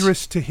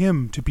dangerous to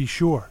him, to be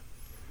sure.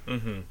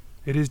 Mm-hmm.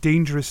 It is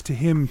dangerous to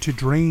him to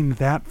drain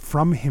that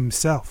from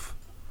himself.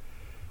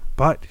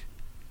 But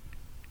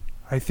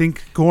I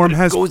think Gorm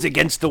has goes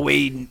against the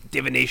way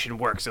divination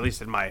works, at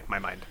least in my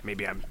mind.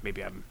 Maybe I'm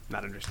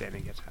not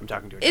understanding it. I'm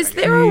talking to a Is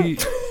dragon.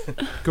 there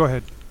Go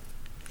ahead.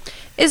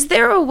 Is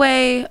there a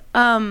way,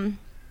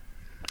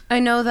 I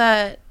know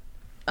that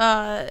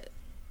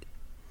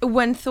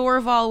when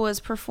Thorval was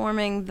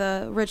performing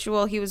the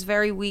ritual, he was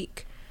very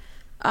weak.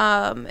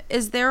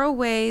 Is there a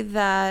way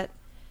that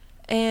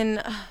I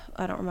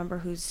don't remember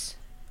who's,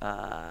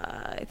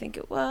 I think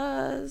it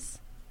was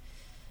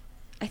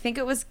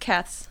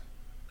Keth's,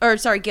 or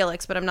sorry,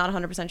 Gillick's, but I'm not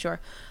 100% sure.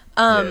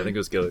 Yeah, I think it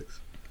was Gillick's.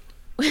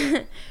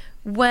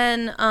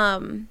 When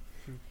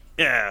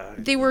Yeah,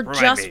 they were remind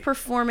just me.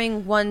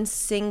 performing one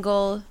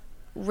single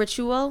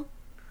ritual,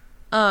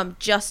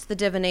 just the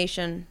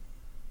divination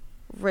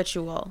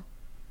ritual.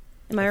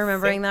 Am I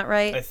remembering that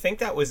right? I think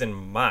that was in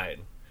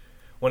mine.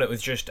 When it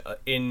was just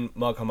in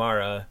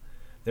Maghamara,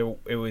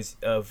 it was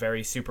a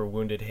very super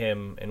wounded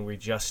him, and we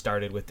just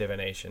started with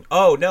divination.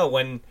 Oh no,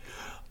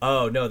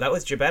 that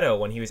was Gebetto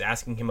when he was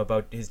asking him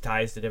about his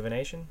ties to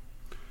divination.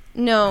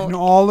 No.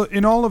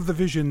 In all of the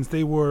visions,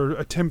 they were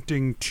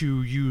attempting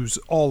to use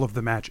all of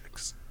the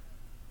magics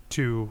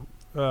to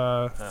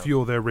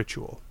fuel their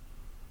ritual.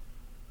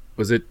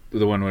 Was it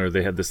the one where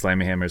they had the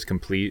slimy hammers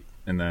complete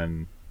and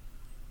then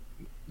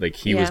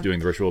he was doing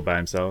the ritual by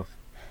himself?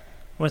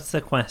 What's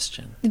the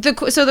question?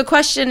 So the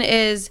question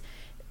is,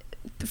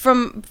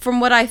 from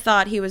what I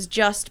thought, he was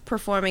just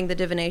performing the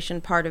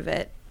divination part of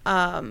it,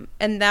 and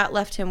that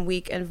left him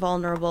weak and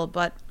vulnerable.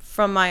 But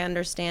from my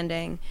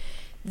understanding,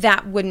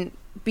 that wouldn't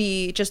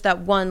be, just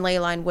that one ley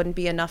line wouldn't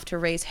be enough to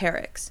raise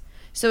Herrick's.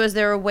 So is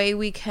there a way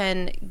we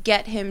can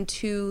get him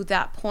to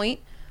that point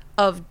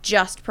of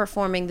just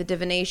performing the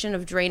divination,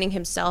 of draining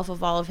himself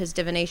of all of his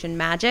divination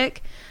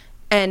magic,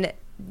 and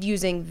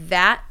using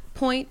that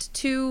point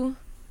to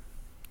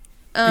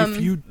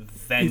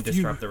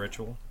disrupt the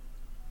ritual?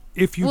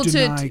 If you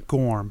deny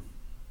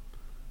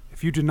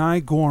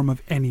Gorm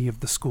of any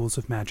of the schools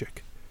of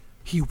magic,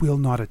 he will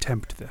not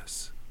attempt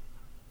this.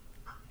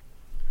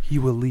 He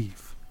will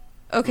leave.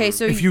 Okay,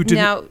 so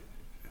now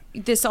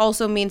this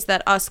also means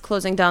that us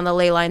closing down the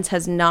ley lines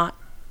has not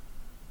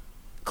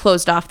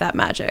closed off that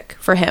magic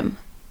for him.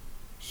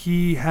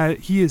 He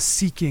is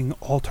seeking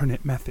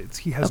alternate methods.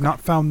 He has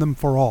not found them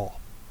for all,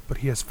 but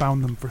he has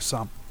found them for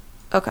some.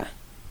 Okay.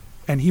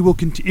 And he will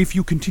if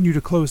you continue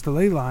to close the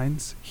ley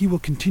lines, he will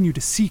continue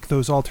to seek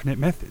those alternate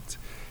methods.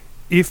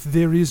 If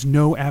there is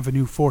no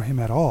avenue for him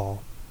at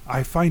all,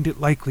 I find it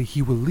likely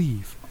he will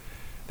leave.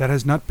 That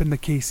has not been the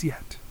case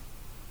yet.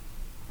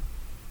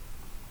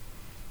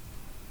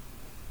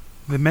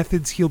 The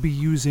methods he'll be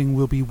using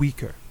will be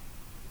weaker.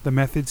 The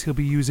methods he'll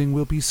be using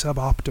will be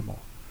suboptimal.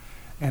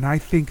 And I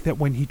think that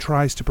when he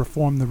tries to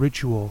perform the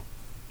ritual,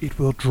 it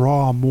will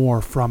draw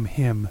more from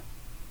him.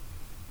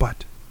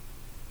 But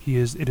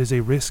it is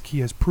a risk he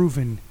has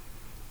proven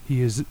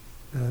he is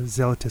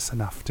zealotous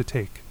enough to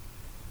take.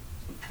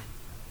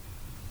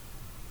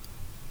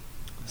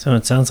 So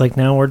it sounds like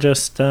now we're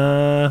just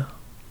waiting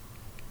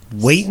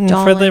for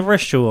Stalling. the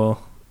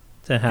ritual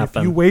to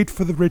happen. If you wait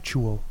for the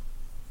ritual,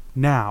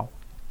 now,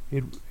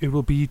 it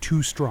will be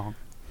too strong.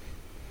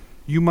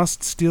 You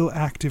must still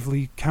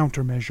actively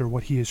countermeasure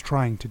what he is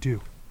trying to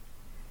do.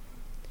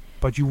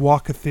 But you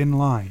walk a thin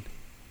line.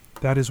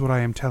 That is what I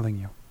am telling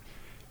you.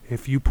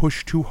 If you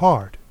push too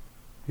hard,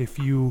 if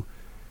you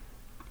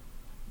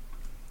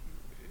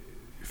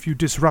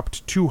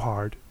disrupt too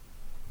hard,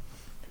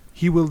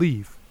 he will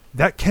leave.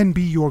 That can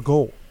be your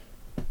goal.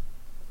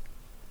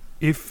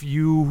 If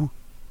you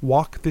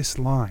walk this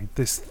line,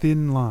 this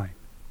thin line,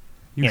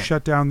 you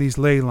shut down these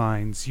ley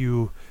lines,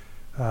 you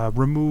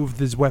remove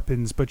these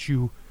weapons, but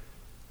you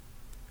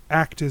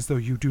act as though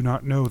you do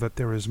not know that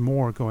there is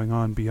more going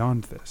on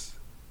beyond this,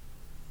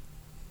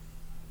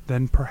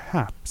 then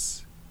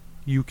perhaps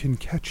you can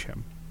catch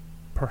him.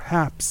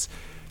 Perhaps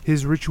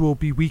his ritual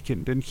be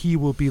weakened and he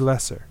will be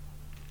lesser,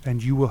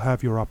 and you will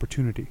have your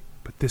opportunity.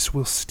 But this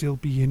will still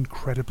be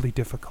incredibly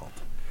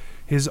difficult.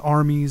 His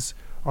armies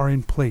are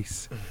in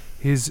place.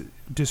 His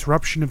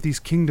disruption of these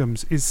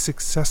kingdoms is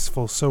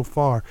successful so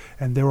far,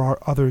 and there are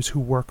others who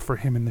work for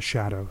him in the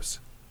shadows.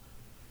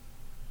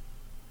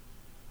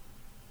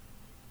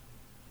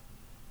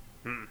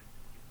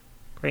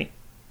 Great.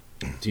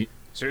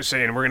 So you're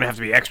saying we're going to have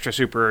to be extra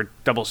super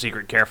double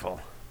secret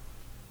careful.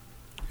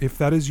 If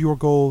that is your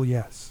goal,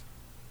 yes.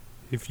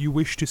 If you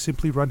wish to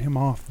simply run him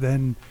off,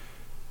 then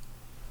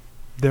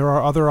there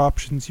are other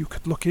options you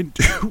could look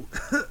into.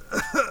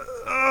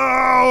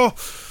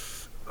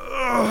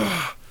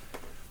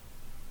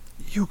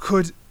 You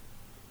could...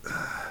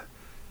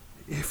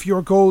 If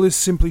your goal is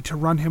simply to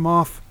run him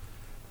off,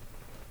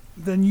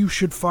 then you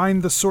should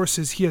find the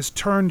sources he has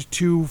turned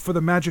to for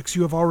the magics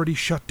you have already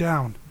shut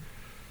down.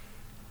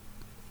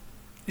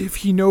 If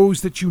he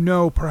knows that you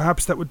know,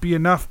 perhaps that would be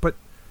enough, but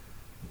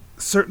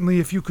certainly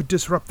if you could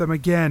disrupt them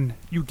again,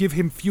 you give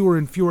him fewer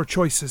and fewer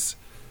choices.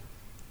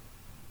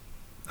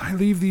 I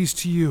leave these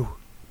to you.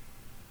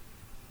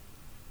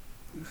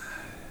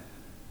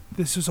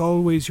 This is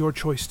always your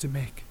choice to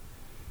make.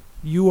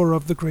 You are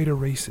of the greater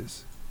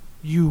races.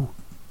 You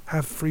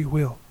have free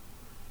will.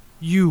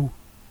 You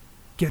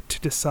get to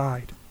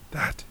decide.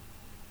 That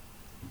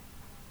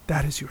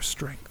is your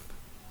strength.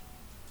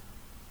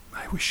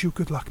 I wish you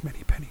good luck,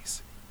 Many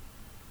Pennies.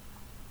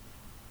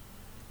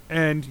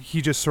 And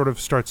he just sort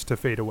of starts to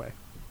fade away.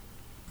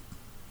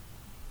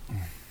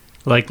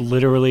 Like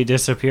literally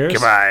disappears?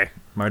 Goodbye.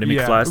 Marty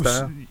McFly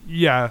style?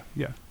 Yeah.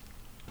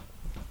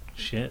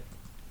 Shit.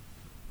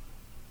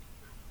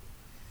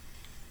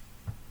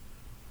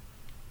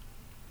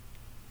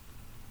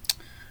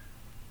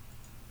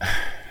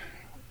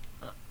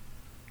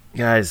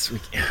 Guys,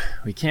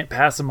 we can't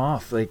pass him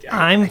off. Like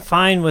I'm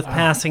fine with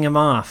passing him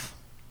off.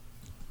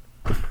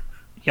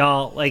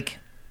 Y'all, like,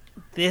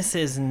 this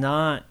is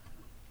not...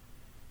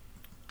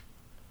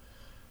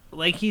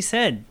 Like he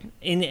said,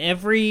 in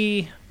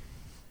every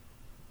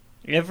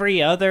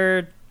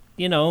other,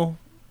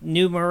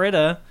 New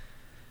Merida,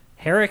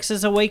 Herrick's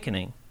is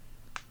awakening.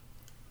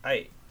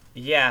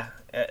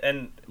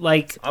 And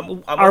like,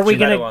 I'm are we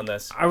gonna on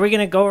this? Are we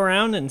gonna go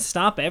around and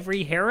stop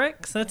every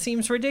Herrick's? That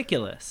seems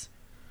ridiculous.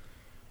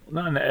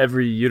 not in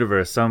every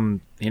universe.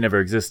 Some he never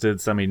existed,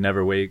 some he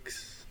never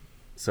wakes.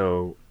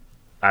 So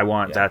I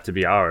want that to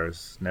be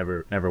ours.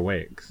 Never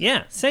wakes.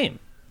 Yeah, same.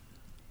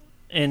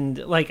 And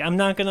like I'm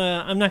not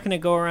gonna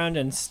go around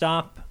and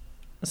stop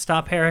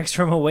Herrick's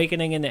from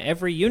awakening into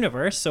every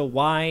universe. So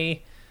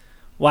why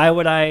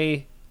would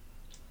I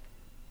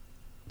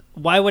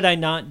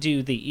not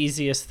do the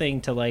easiest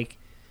thing to like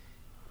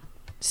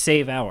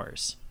save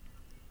ours?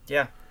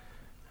 Yeah,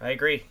 I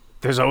agree.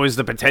 There's always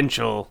the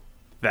potential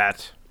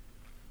that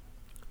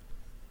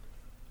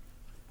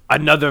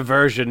another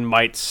version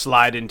might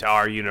slide into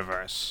our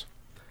universe.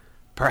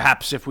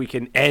 Perhaps if we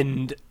can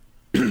end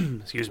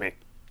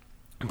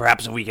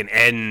perhaps if we can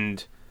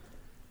end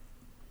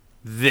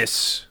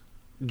this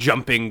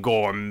jumping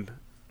Gorm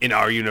in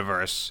our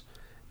universe,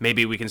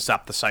 maybe we can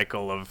stop the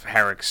cycle of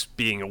Herrick's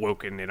being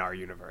awoken in our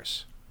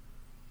universe.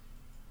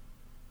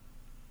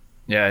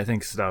 Yeah, I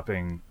think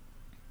stopping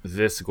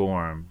this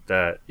Gorm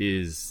that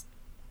is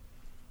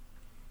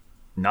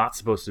not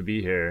supposed to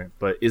be here,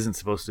 but isn't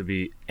supposed to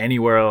be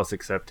anywhere else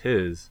except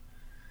his,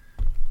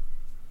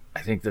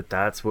 I think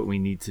that's what we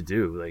need to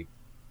do. Like,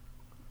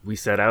 we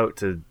set out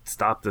to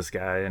stop this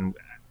guy, and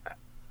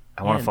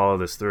I want to follow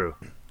this through.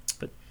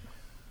 But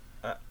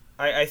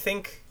I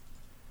think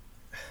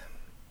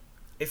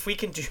if we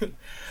can do,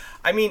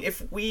 I mean,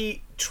 if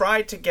we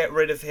try to get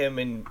rid of him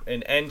and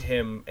end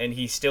him, and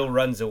he still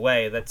runs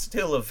away, that's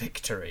still a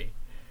victory.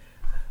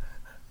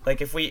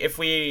 Like if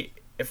we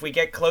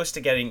get close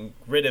to getting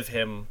rid of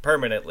him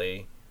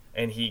permanently,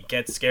 and he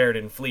gets scared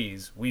and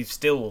flees, we've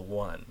still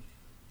won.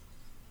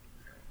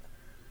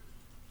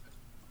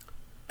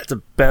 It's a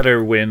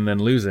better win than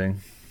losing,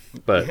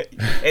 but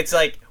it's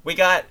like we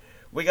got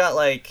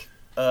like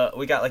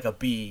a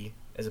B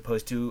as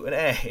opposed to an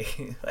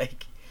A.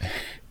 Like,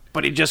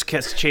 but he just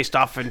gets chased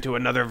off into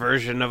another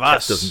version of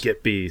us. doesn't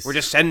get B's. We're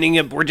just sending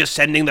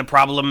the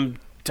problem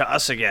to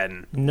us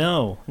again.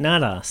 no,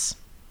 not us.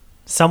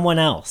 Someone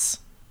else.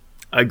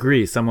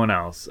 Agree, someone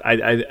else.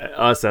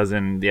 Us as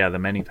in the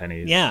many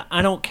pennies. Yeah,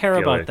 I don't care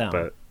about them.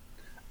 But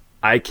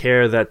I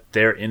care that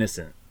they're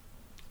innocent.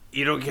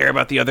 You don't care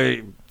about the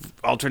other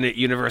alternate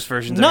universe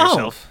versions No. of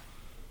yourself?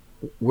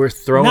 We're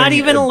throwing Not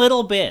even a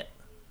little bit.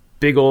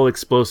 big old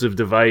explosive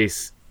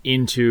device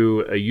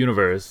into a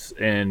universe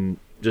and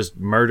just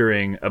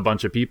murdering a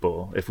bunch of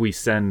people if we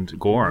send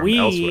Gorm We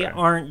elsewhere.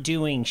 aren't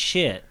doing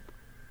shit.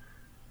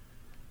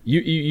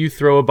 You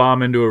throw a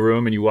bomb into a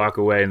room and you walk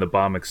away and the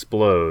bomb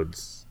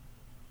explodes.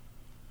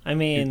 I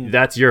mean,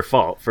 That's your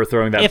fault for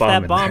throwing that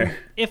bomb in there.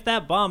 If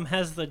that bomb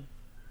has the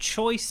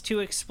choice to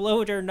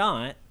explode or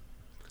not,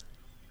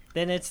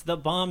 then it's the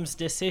bomb's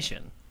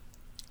decision.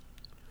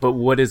 But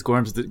what is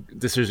Gorm's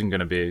decision going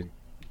to be?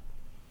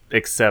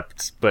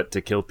 But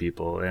to kill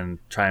people and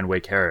try and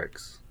wake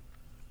Herrick's.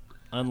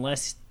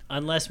 Unless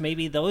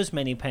maybe those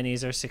many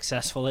pennies are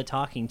successful at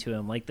talking to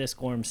him, like this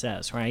Gorm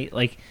says, right?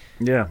 Like,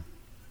 Yeah.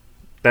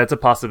 That's a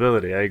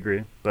possibility, I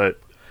agree. But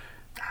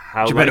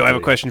how Geppetto, I have a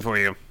likely? question for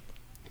you.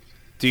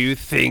 Do you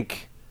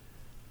think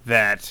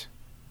that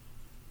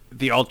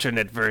the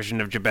alternate version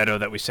of Geppetto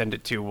that we send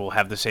it to will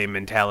have the same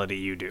mentality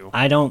you do?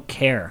 I don't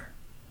care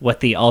what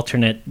the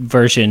alternate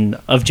version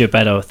of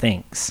Geppetto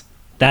thinks.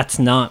 That's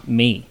not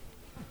me.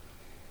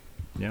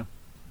 Yeah.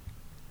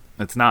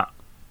 It's not.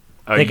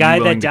 Are The you guy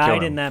that willing to kill died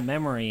him? in that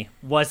memory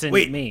wasn't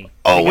Wait. me.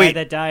 Oh, the guy wait.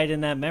 that died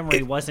in that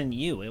memory wasn't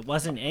you. It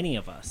wasn't any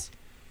of us.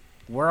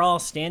 We're all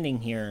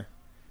standing here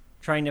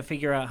trying to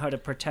figure out how to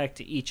protect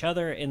each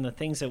other and the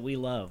things that we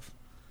love.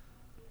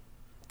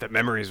 That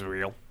memory is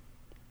real.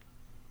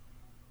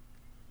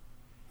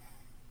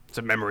 It's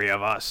a memory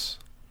of us.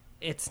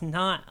 It's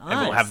not us. And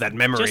we'll have that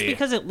memory. Just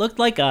because it looked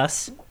like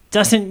us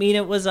doesn't mean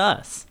it was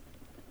us.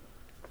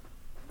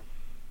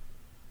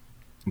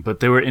 But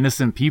they were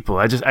innocent people.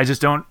 I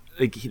just don't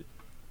like.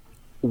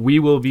 We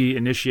will be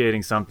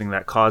initiating something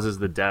that causes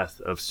the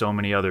death of so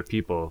many other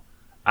people.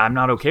 I'm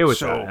not okay with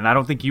that, and I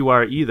don't think you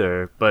are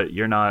either. But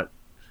you're not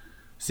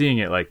seeing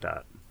it like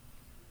that.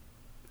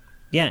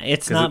 Yeah,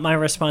 it's not my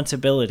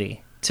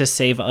responsibility to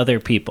save other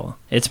people.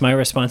 It's my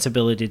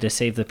responsibility to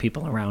save the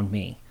people around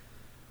me.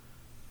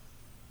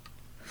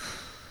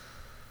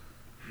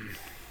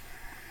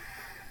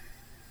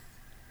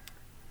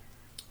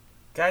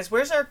 Guys,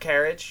 where's our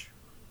carriage?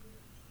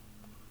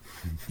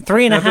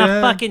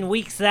 3.5 fucking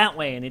weeks that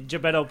way, and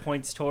Geppetto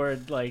points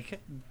toward like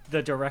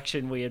the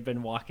direction we had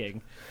been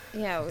walking.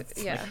 Yeah.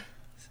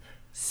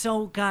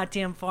 So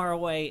goddamn far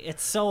away.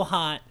 It's so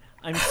hot.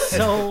 I'm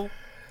so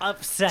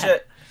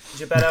upset.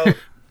 Geppetto,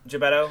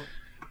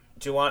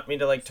 do you want me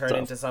to like turn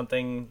into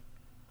something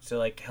to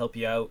like help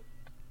you out?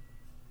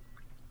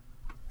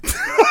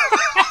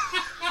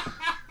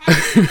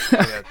 Like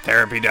a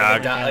therapy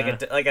dog.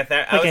 Like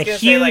a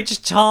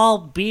huge tall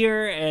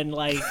beer and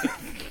like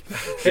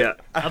a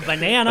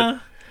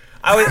banana.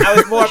 I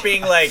was more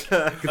being like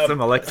some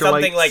electrolytes.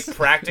 something like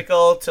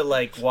practical to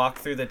like walk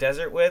through the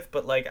desert with,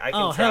 but like I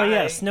can try. Hell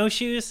yeah,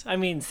 snowshoes. I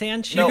mean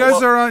sand shoes. You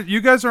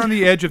guys are on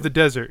the edge of the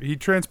desert. He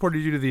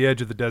transported you to the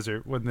edge of the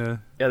desert when the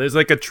there's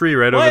like a tree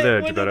right over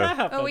there, When did that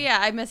happen? Oh yeah,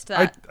 I missed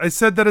that. I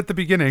said that at the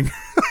beginning.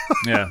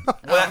 Yeah.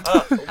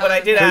 But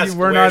I did ask.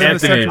 We're not in the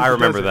center. Anthony, I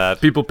remember that.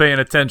 People paying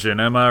attention.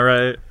 Am I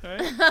right?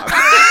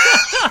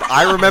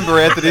 I remember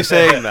Anthony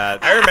saying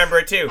that. I remember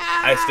it too.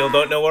 I still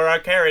don't know where our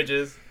carriage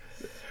is.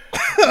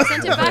 I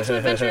sent it back to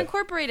Adventure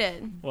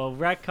Incorporated. Well,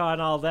 retcon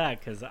all that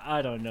because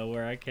I don't know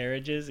where our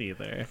carriage is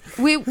either.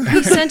 We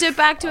sent it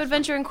back to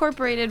Adventure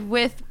Incorporated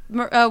with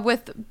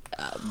Redbridge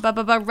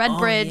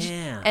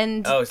yeah.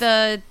 and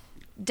the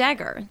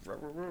dagger.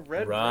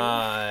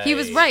 Right. He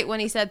was right when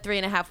he said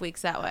 3.5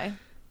 weeks that way.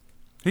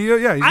 He's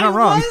not I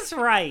wrong. was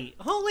right.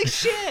 Holy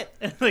shit!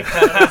 Like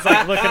I was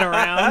like looking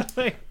around.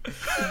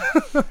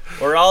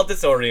 We're all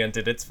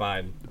disoriented. It's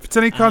fine. If it's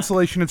any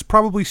consolation, it's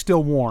probably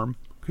still warm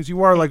because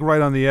you are like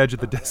right on the edge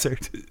of the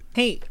desert.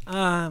 Hey,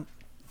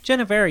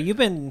 Jennifer, you've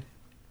been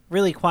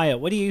really quiet.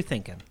 What are you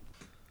thinking?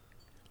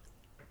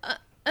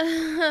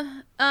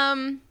 It's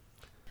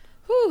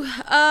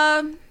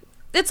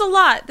a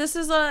lot. This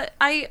is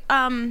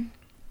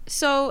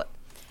so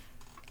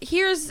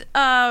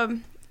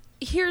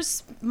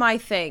here's my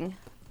thing.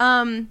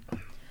 I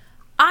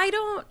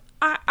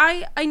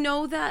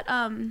know that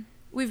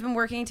we've been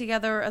working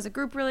together as a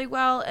group really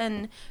well,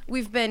 and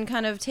we've been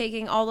kind of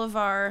taking all of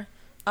our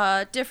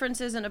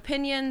differences and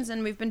opinions,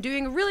 and we've been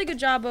doing a really good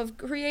job of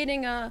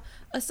creating a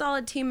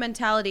solid team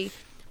mentality.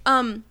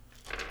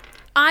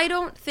 I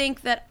don't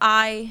think that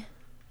I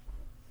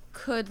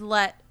could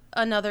let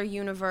another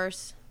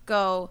universe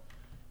go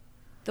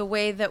the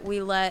way that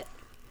we let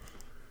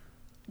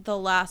the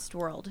last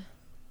world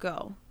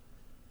go.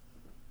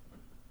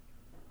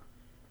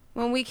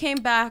 When we came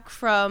back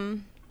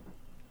from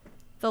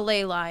the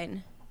ley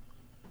line,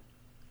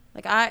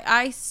 like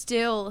I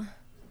still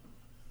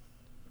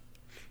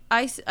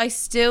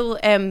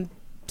am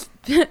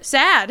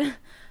sad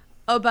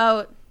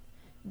about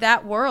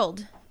that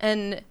world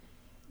and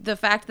the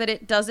fact that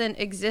it doesn't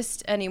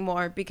exist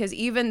anymore, because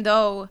even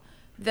though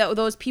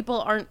those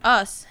people aren't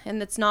us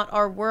and it's not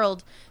our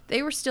world,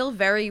 they were still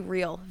very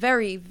real,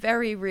 very,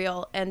 very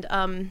real.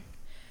 And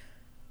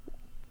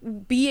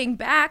being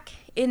back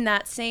in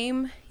that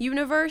same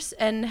universe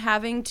and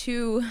having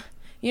to,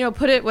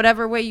 put it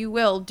whatever way you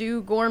will,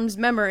 do Gorm's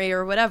memory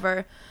or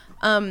whatever,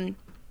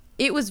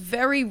 it was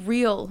very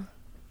real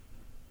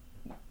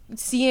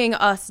seeing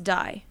us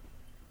die.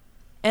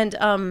 And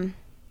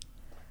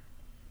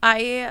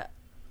I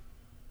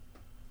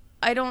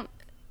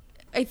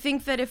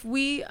think that if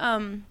we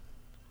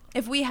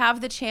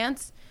have the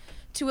chance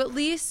to at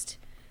least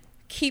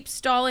keep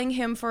stalling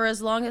him for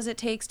as long as it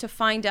takes to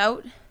find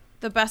out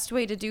the best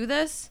way to do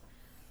this,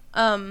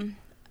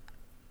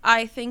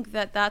 I think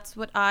that that's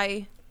what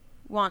I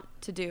want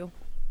to do.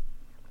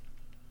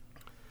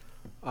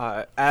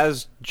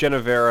 As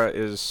Genevera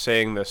is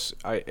saying this,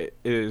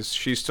 is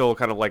she still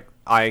kind of like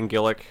eyeing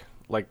Gillick,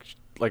 like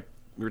we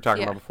were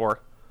talking about before?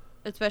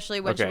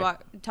 Especially when she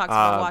talks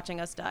about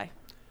watching us die.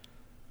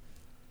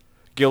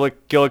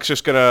 Gillick's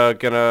just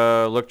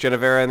gonna look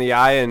Genevera in the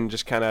eye and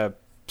just kind of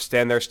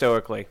stand there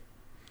stoically,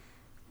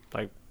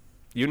 like,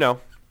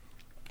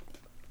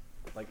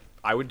 like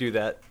I would do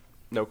that,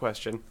 no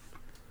question.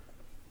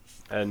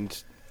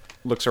 And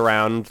looks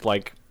around,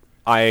 like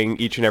eyeing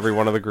each and every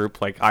one of the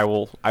group, like I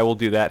will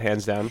do that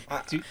hands down.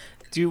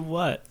 Do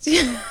what?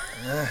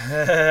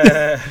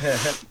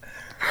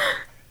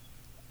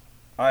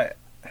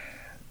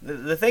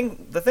 The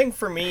thing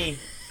for me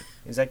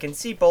is I can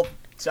see both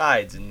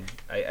sides, and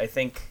I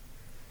think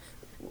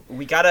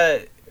we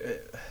gotta.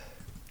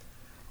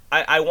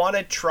 I want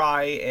to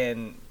try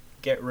and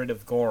get rid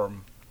of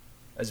Gorm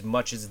as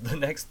much as the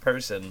next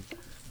person,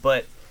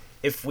 but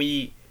if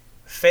we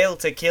fail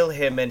to kill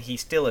him and he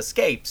still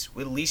escapes,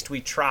 at least we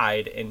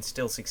tried and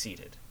still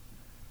succeeded.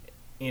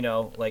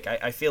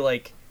 I feel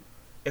like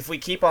if we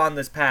keep on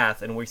this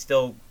path and we're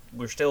still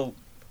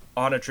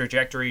on a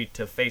trajectory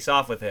to face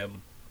off with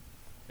him,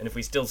 and if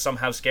we still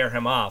somehow scare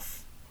him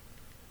off,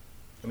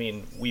 I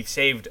mean, we've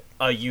saved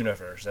a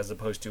universe as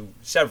opposed to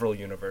several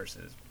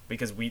universes,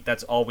 because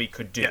that's all we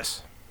could do.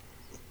 Yes.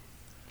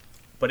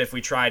 But if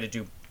we try to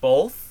do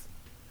both,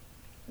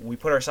 we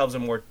put ourselves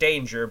in more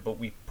danger, but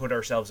we put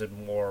ourselves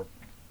in more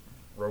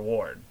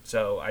reward.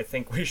 So I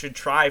think we should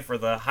try for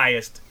the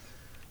highest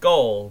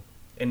goal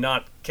and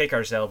not kick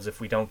ourselves if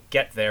we don't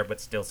get there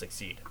but still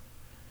succeed.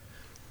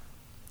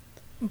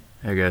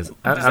 Hey guys, Does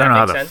I that don't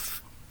know make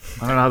sense?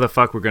 I don't know how the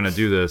fuck we're gonna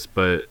do this,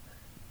 but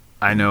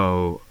I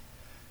know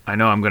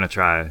I'm gonna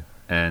try,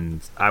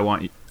 and I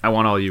want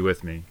all you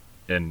with me,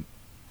 and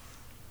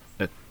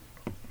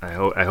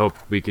I hope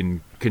we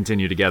can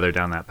continue together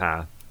down that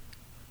path.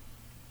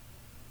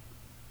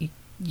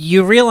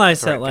 You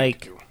realize that,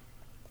 like,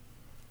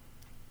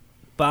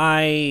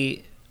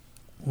 by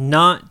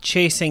not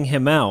chasing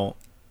him out,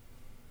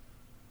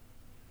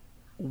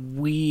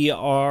 we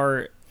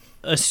are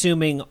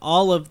assuming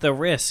all of the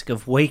risk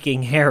of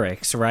waking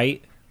Herrix,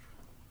 right?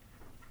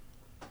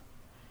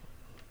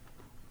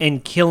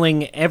 And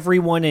killing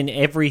everyone and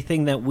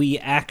everything that we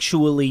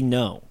actually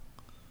know.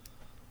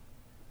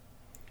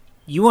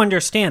 You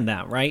understand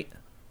that, right?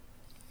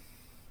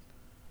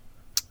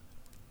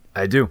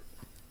 I do.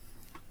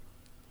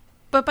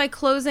 But by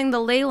closing the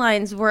ley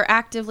lines, we're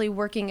actively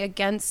working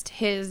against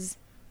his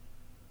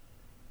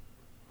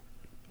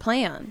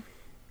plan.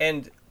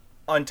 And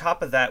on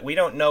top of that, we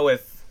don't know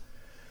if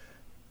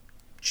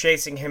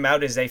chasing him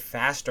out is a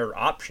faster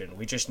option.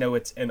 We just know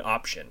it's an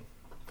option.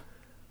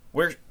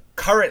 We're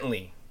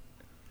currently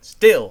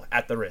still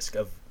at the risk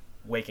of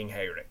waking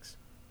Herrix.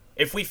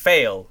 If we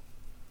fail,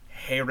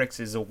 Herrix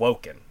is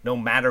awoken, no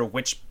matter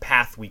which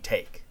path we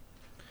take.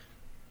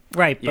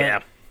 Right,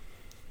 but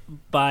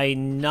by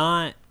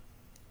not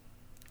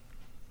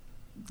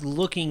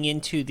looking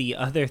into the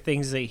other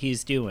things that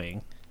he's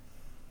doing,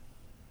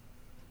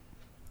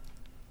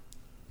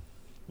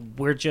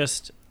 we're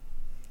just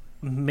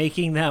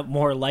making that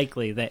more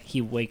likely that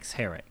he wakes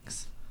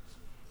Herrix.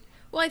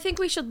 Well, I think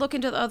we should look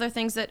into the other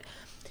things that...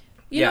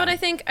 You know what I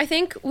think? I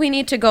think we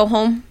need to go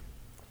home.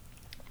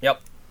 Yep.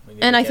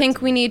 And I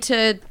think we need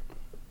to...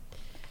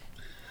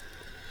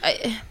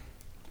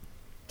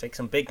 take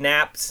some big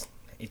naps,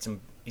 eat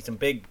some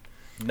big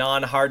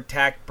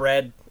non-hardtack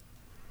bread.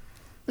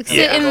 Like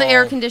sit in the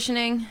air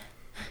conditioning.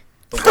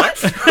 The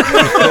what?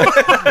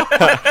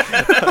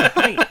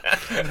 Wait,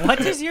 what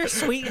does your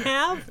suite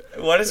have?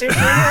 What is your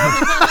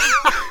have?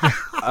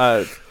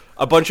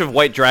 A bunch of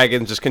white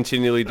dragons just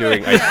continually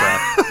doing ice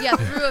bath. Yeah,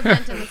 through a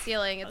vent in the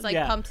ceiling. It's like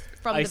Yeah. pumped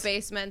from Ice- the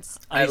basements.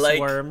 I Ice like-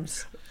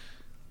 worms.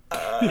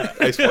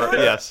 Ice worm,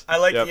 yes. I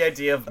like Yep. the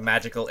idea of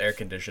magical air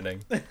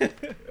conditioning.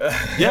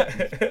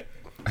 Yeah.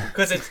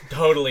 Because it's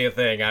totally a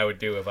thing I would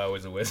do if I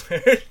was a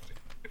wizard.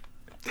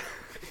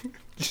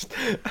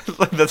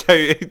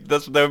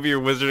 That would be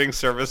your wizarding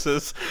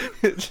services.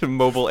 It's a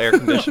mobile air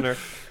conditioner.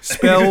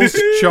 Spells,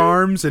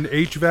 charms, and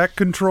HVAC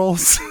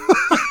controls.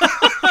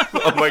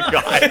 Oh my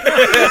god.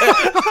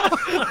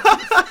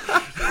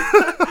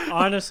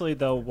 Honestly,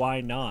 though,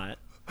 why not?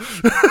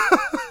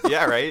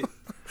 Yeah, right.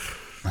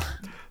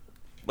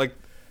 Like,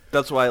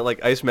 that's why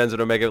Iceman's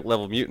an Omega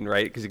level mutant,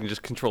 right? Because he can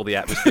just control the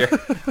atmosphere.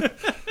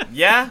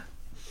 Yeah.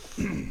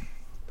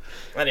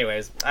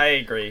 Anyways, I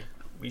agree.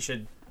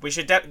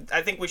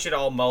 I think we should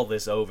all mull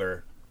this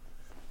over.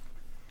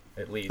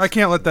 At least. I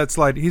can't let that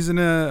slide. He's an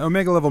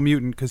Omega level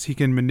mutant because he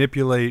can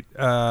manipulate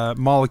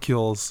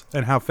molecules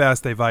and how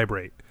fast they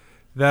vibrate.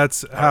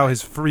 That's how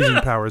his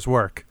freezing powers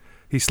work.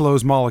 He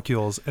slows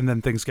molecules and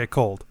then things get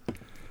cold.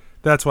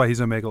 That's why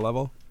he's Omega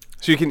level.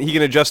 So he can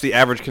adjust the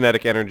average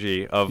kinetic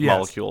energy of Yes.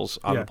 molecules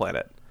on Yeah. the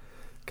planet.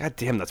 God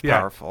damn, that's Yeah.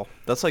 powerful.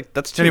 That's too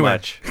Anyway,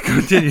 much.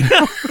 continue.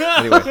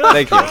 Anyway,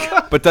 thank you.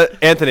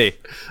 But Anthony,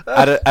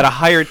 at a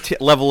higher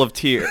level of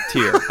tier,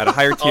 at a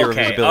higher tier of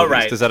his Okay, abilities,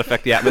 alright. does that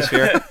affect the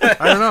atmosphere?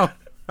 I don't know.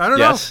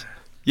 Yes.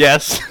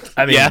 Yes.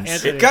 I mean, yes.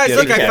 Anthony- Guys, Yes,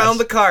 look! I yes. found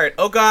the cart.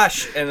 Oh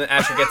gosh! And then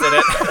Asher gets in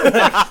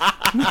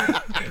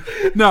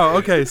it. No,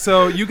 okay,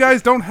 so you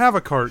guys don't have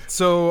a cart.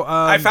 So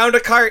I found a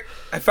cart.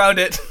 I found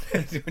it. I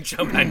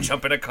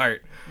jump in a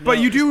cart. but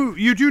you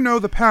do know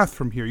the path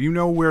from here. You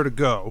know where to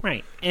go.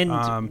 Right.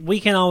 And we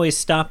can always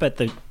stop at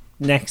the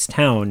next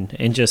town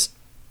and just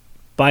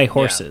buy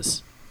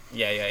horses.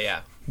 Yeah.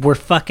 We're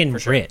fucking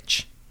sure.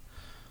 rich.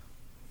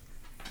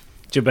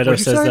 Gebetto What'd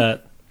you says say?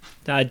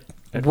 that.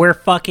 We're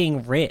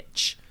fucking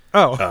rich.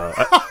 Oh,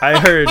 I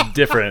heard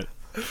different.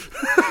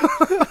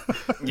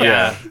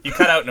 Yeah. You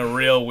cut out in a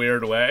real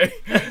weird way.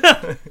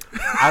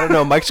 I don't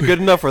know. Mike's good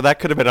enough where that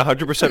could have been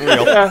 100%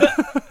 real.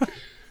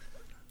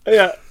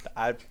 Yeah,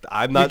 I'm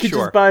not you could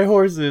sure. just buy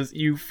horses,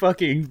 you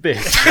fucking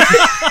bitch.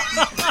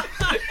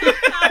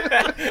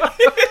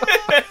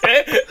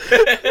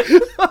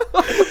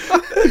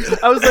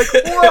 I was like,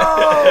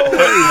 whoa!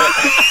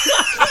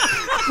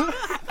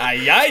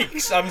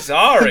 Yikes! I'm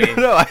sorry.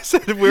 No, I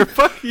said we're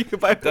fucking. You can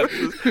buy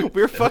horses.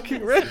 We're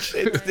fucking rich.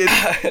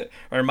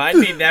 Remind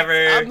me never.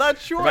 I'm not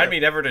sure. Remind me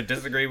never to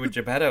disagree with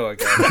Geppetto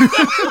again.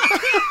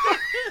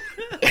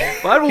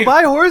 Fine, we'll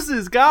buy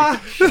horses,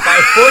 gosh. Buy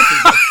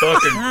horses, you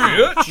fucking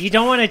bitch. You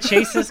don't want to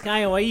chase this guy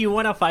away. You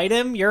want to fight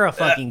him. You're a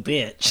fucking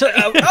bitch.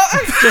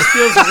 Just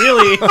feels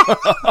really.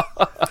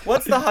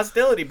 What's the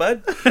hostility,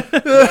 bud?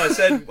 No, I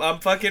said I'm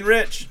fucking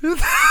rich.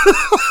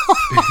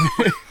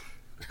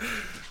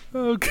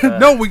 okay.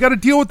 No, we got to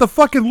deal with the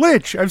fucking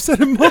lich. I've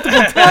said it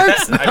multiple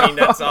times. I mean,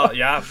 that's all.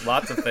 Yeah,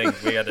 lots of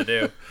things we got to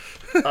do.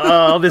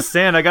 Oh, this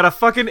sand, I got a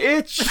fucking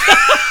itch.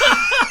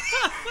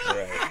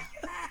 Right.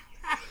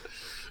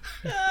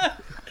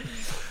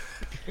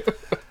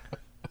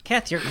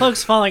 Kath, your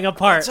cloak's falling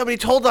apart. Somebody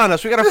told on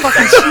us. We got a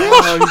fucking.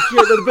 Oh,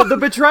 shit, the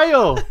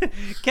betrayal.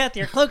 Kath,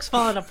 your cloak's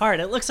falling apart.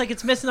 It looks like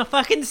it's missing a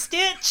fucking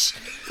stitch.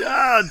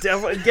 Ah,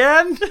 devil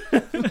again.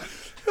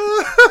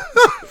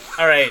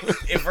 All right.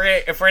 If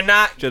we're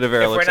not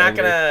Genevera looks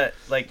angry. gonna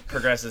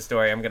progress the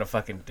story, I'm gonna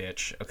fucking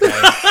ditch. Okay.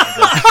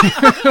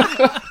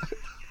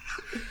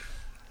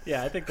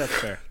 Yeah, I think that's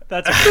fair.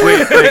 That's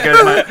Wait,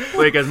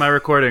 guys, my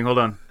recording. Hold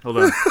on.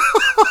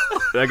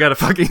 I got a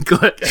fucking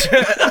glitch.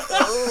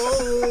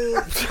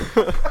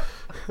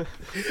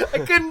 I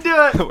couldn't do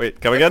it.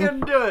 Wait, come again?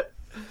 Couldn't do it.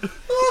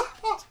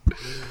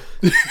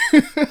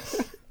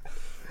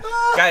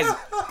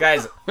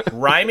 guys,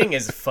 rhyming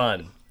is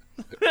fun.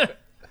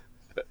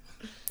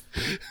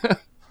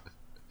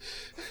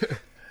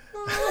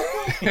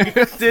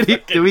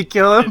 Did we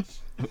kill him?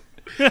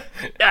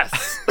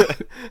 Yes.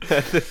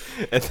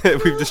 And then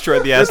we've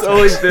destroyed the That's Aztecs.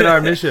 always been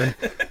our mission.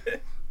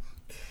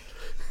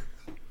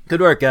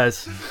 Good work,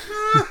 guys.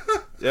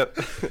 Yep.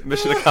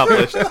 Mission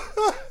accomplished.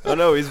 Oh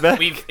no, he's back.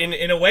 We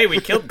in a way we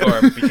killed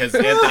Gorm because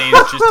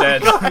Anthony's just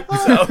dead.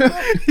 So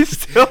He's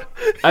still.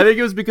 I think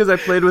it was because I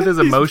played with his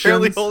He's emotions.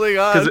 barely holding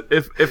on.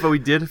 Because if we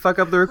did fuck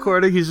up the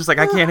recording, he's just like,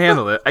 I can't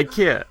handle it. I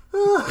can't.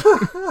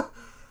 Oh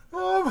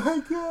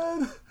my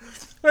god.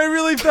 I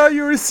really thought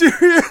you were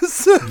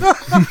serious.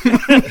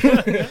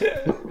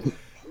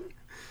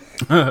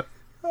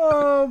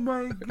 Oh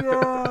my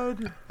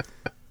god.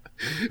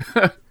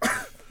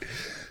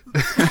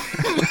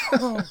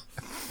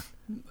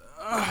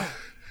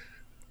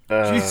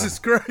 Jesus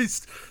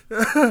Christ.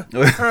 All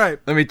right.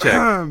 Let me check.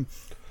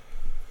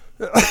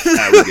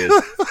 We're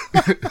good.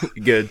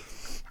 Good.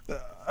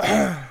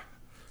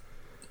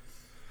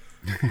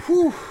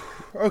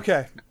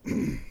 Okay.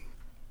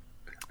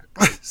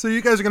 So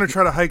you guys are going to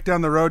try to hike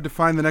down the road to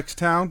find the next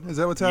town? Is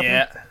that what's happening?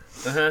 yeah.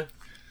 Uh-huh.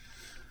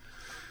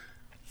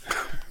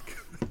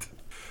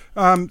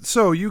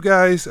 So you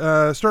guys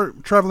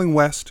start traveling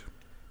west.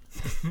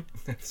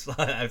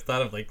 I've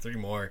thought of like 3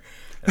 more.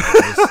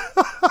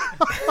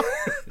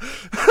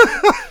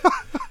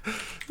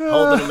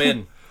 Holding them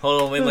in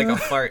like a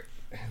fart.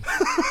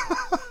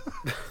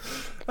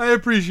 I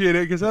appreciate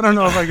it because I don't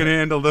know if I can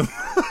handle them.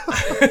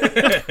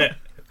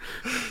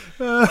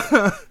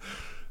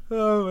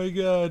 Oh my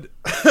god.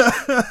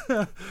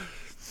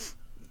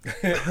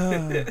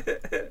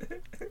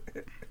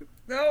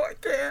 No, I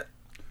can't.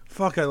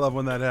 Fuck, I love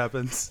when that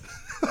happens.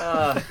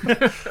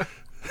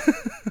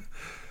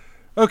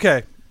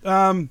 Okay.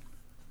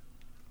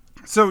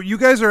 So you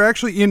guys are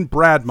actually in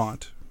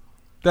Bradmont.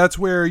 That's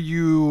where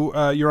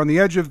you're on the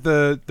edge of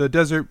the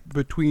desert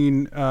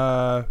between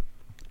or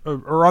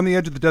on the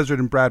edge of the desert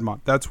in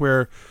Bradmont. That's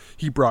where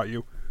he brought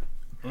you.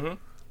 Mm-hmm.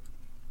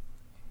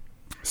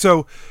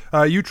 So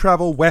you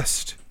travel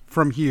west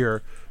from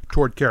here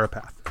toward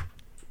Carapath.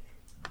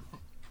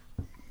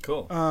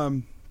 Cool.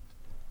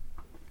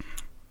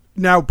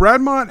 Now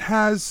Bradmont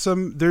has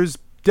there's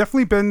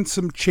definitely been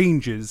some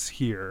changes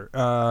here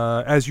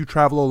as you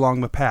travel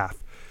along the path.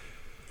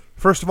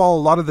 First of all,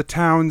 a lot of the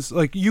towns,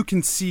 like you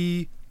can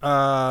see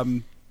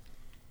that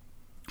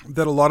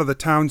a lot of the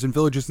towns and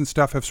villages and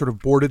stuff have sort of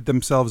boarded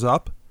themselves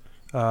up.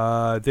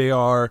 They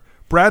are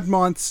a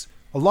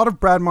lot of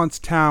Bradmont's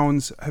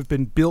towns have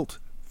been built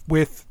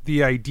with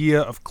the idea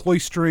of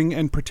cloistering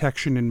and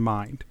protection in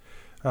mind.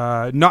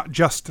 Not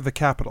just the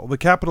capital. The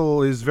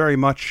capital is very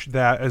much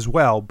that as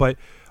well, but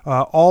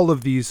all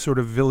of these sort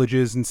of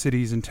villages and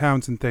cities and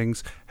towns and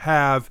things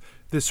have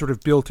this sort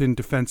of built-in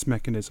defense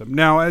mechanism.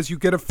 Now, as you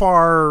get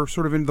far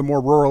sort of into the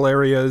more rural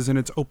areas and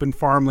it's open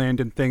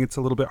farmland and thing, it's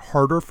a little bit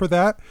harder for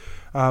that.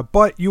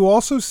 But you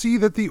also see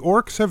that the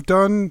orcs have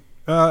done,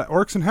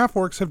 orcs and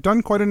half-orcs have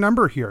done quite a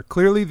number here.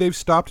 Clearly, they've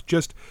stopped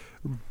just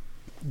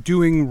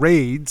doing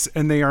raids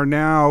and they are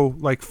now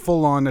like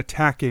full-on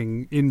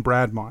attacking in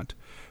Bradmont.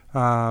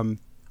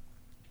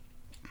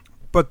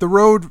 But the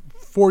road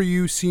for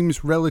you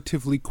seems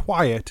relatively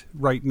quiet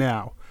right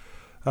now.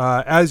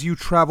 As you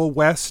travel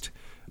west,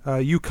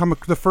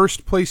 the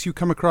first place you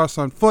come across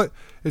on foot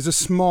is a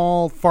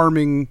small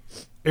farming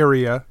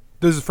area.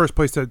 This is the first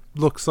place that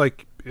looks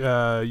like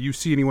you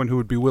see anyone who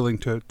would be willing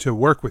to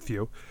work with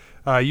you.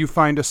 You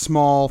find a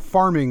small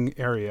farming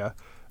area.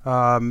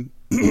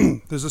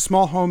 There's a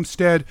small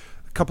homestead,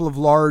 a couple of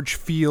large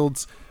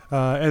fields,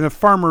 and a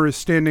farmer is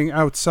standing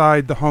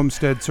outside the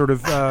homestead sort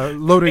of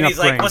loading and up he's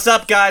like, grain. "What's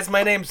up, guys?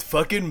 My name's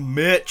fucking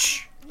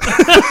Mitch." I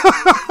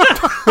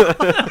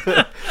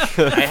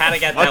had to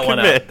get that one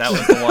out. That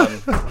was the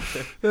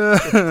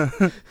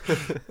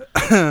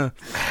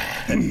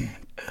one.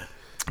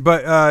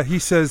 But he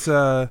says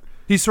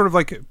he's sort of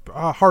like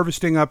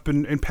harvesting up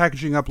and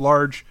packaging up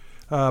large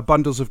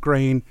bundles of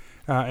grain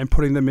and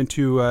putting them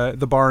into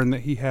the barn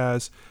that he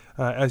has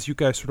as you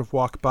guys sort of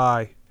walk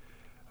by.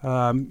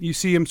 You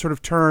see him sort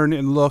of turn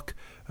and look.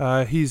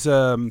 He's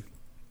an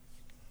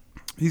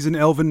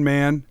elven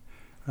man,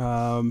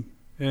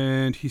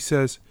 and he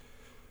says,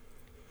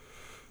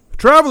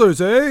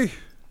 "Travelers, eh?"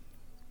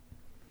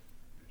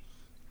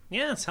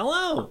 Yes,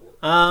 hello.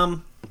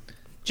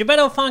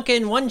 Gebetto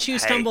Funkin, One Shoe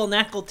Stumble,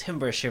 Knackle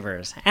Timber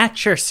Shivers,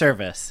 at your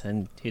service.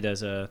 And he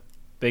does a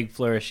big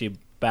flourishy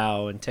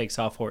bow and takes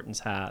off Horton's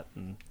hat.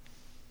 And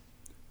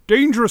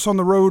dangerous on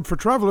the road for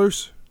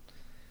travelers.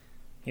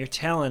 You're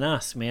telling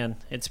us, man.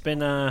 It's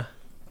been,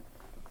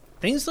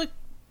 things look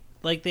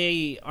like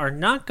they are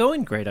not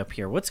going great up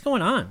here. What's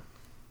going on?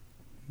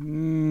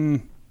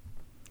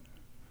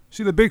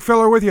 See the big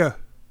fella with you?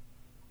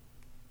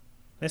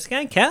 This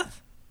guy,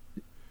 Keth?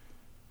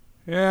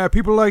 Yeah,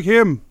 people like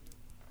him.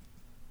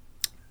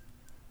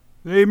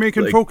 They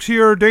making folks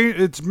here,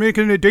 it's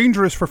making it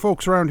dangerous for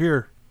folks around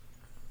here.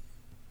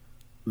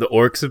 The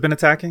orcs have been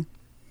attacking?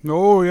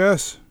 Oh,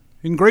 yes.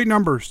 In great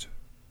numbers.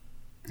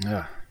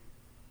 Yeah.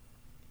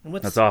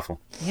 That's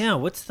awful. Yeah,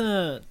 what's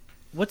the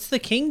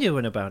king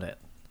doing about it?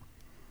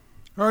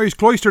 Oh, he's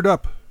cloistered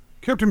up.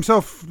 Kept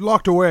himself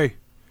locked away.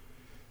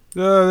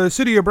 The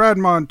city of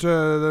Bradmont,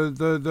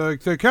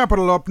 the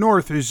capital up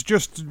north, is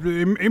just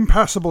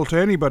impassable to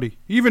anybody.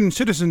 Even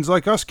citizens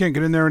like us can't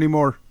get in there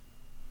anymore.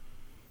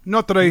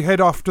 Not that I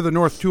head off to the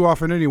north too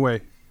often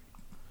anyway.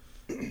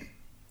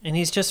 And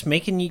he's just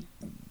making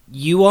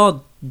you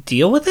all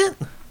deal with it?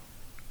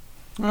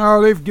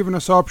 Oh, they've given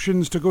us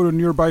options to go to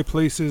nearby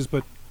places,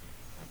 but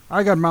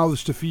I got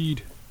mouths to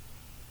feed.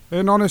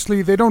 And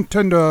honestly, the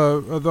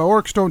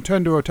orcs don't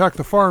tend to attack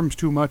the farms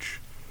too much.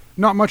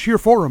 Not much here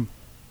for them.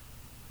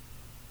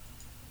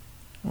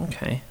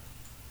 Okay.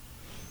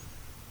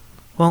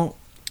 Well,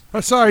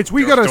 besides,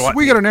 we got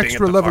an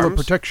extra level of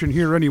protection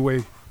here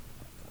anyway.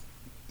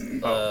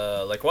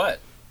 Like what?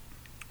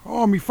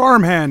 Oh, me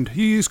farmhand.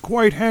 He's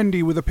quite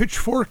handy with a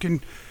pitchfork,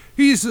 and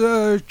he's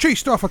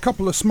chased off a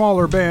couple of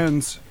smaller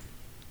bands.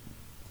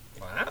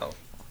 Wow.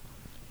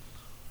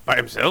 By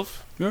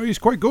himself? Yeah, he's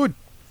quite good.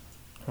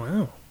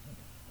 Wow.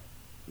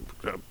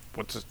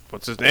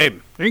 What's his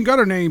name? Ain't got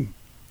a name.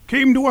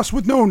 Came to us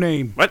with no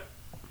name. What?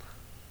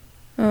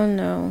 Oh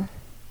no.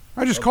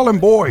 I just call him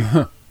Boy.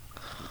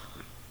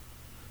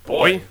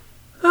 Boy.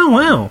 Oh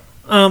wow.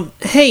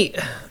 Hey,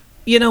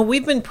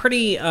 we've been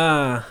pretty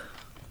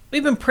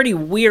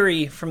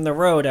weary from the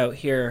road out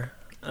here.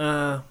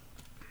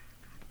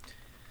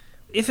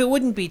 If it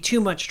wouldn't be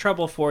too much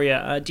trouble for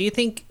you, do you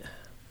think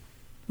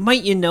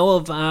might you know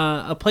of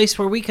a place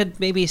where we could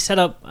maybe set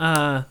up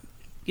set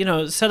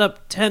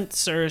up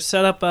tents or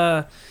set up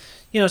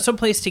some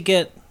place to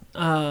get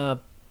a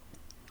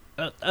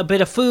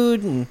bit of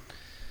food and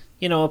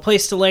a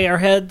place to lay our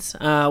heads.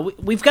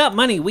 We've got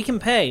money, we can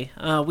pay.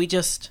 We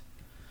just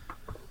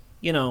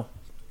I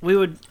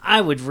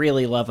would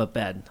really love a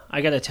bed. I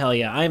gotta tell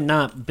you, I'm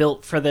not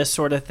built for this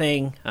sort of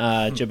thing.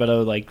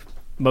 Gibetto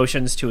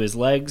motions to his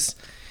legs.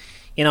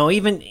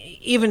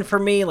 Even for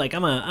me,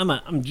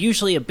 I'm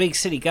usually a big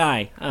city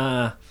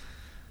guy.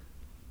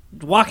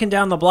 Walking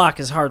down the block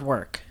is hard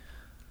work.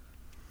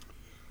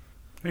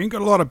 I ain't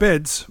got a lot of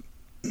beds,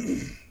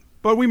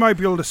 but we might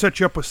be able to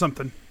set you up with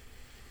something.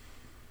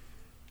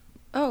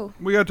 Oh,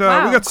 we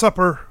got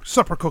supper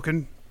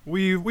cooking.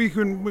 We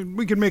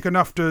can make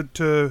enough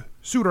to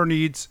suit our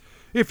needs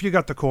if you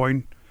got the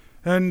coin,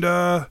 and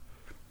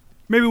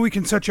maybe we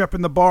can set you up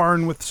in the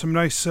barn with some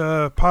nice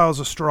piles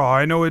of straw.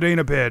 I know it ain't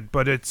a bed,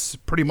 but it's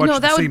pretty much the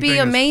same thing. That would be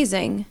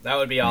amazing. That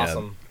would be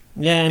awesome.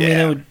 Yeah, I mean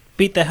it would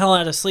beat the hell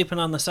out of sleeping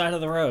on the side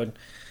of the road.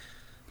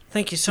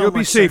 Thank you so much. You'll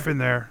be safe sir. In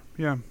there.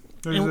 Yeah,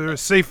 they're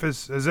as safe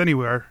as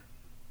anywhere.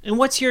 And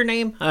what's your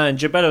name? And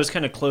Gibetto's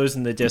kind of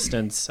closing the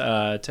distance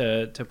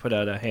to put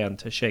out a hand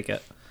to shake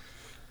it.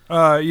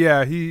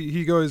 Yeah,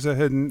 he goes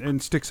ahead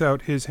and sticks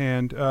out his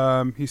hand.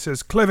 He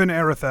says, Clevin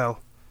Arethel.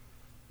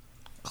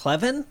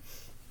 Clevin?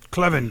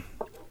 Clevin.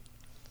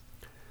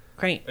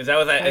 Great. Is that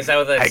with a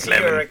C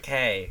or a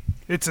K?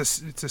 It's a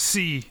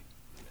C.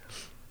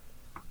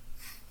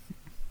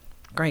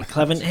 Great,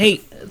 Clevin. Hey,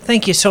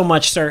 thank you so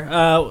much,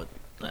 sir.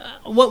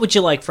 What would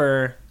you like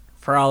for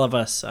all of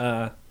us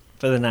for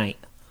the night?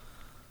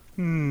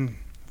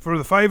 For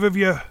the 5 of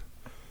you,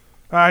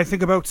 I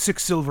think about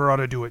 6 silver ought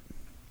to do it.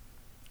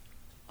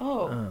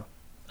 Oh.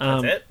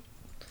 That's it?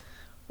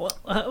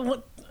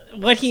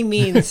 What he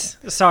means...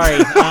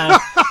 sorry.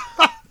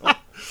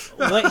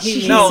 What he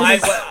means no,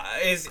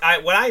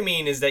 what I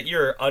mean is that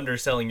you're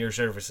underselling your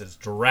services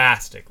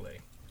drastically.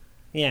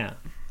 Yeah.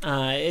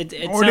 It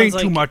sounds ain't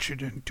like...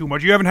 too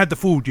much. You haven't had the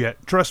food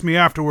yet. Trust me,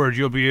 afterwards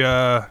you'll be,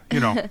 Hey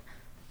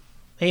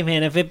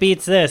man, if it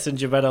beats this, and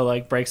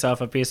Gibetto breaks off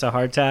a piece of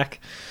hardtack.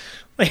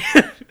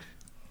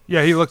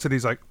 Yeah, he looks at it,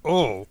 he's like,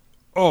 oh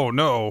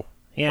no.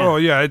 Yeah. Oh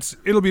yeah,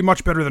 it'll be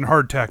much better than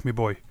hardtack, me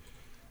boy.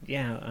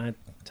 Yeah,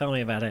 tell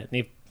me about it. And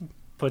he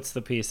puts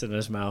the piece in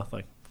his mouth,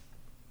 but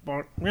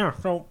yeah.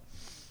 So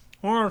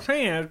what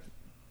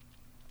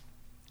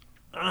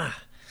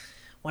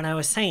I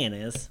was saying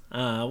is,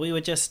 we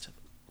would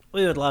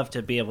love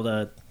to be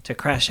able to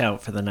crash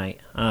out for the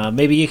night.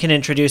 Maybe you can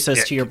introduce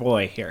us to your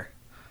boy here.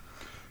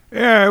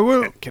 Yeah,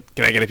 well... Can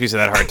I get a piece of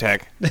that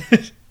hardtack?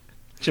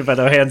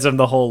 Gibetto hands him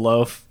the whole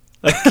loaf.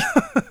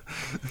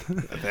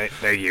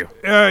 Thank you.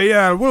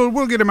 Yeah,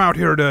 we'll get him out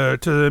here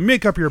to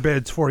make up your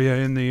beds for you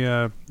in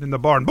the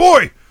barn.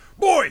 Boy,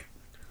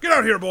 get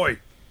out here, boy.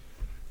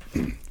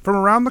 From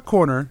around the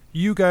corner,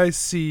 you guys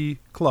see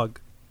Clug.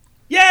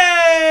 Yay!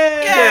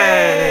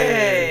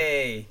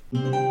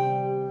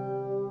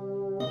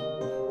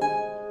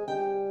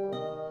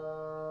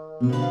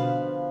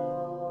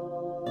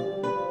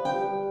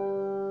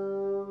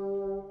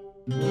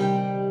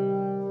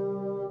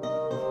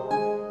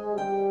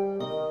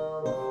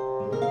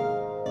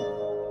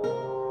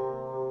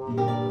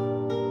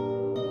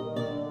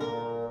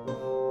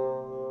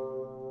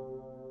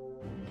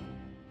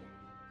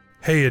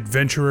 Hey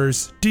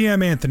adventurers,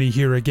 DM Anthony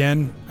here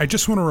again. I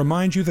just want to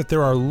remind you that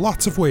there are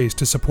lots of ways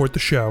to support the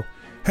show.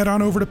 Head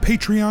on over to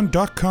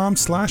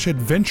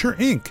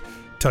patreon.com/adventureinc.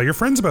 Tell your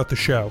friends about the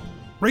show.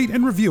 Rate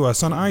and review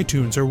us on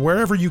iTunes or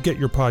wherever you get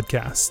your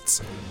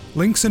podcasts.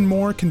 Links and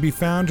more can be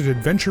found at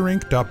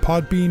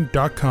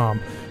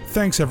adventureinc.podbean.com.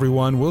 Thanks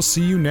everyone, we'll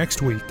see you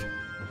next week.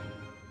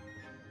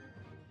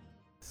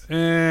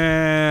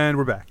 And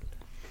we're back.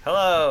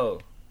 Hello.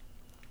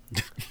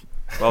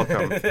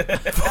 Welcome. When the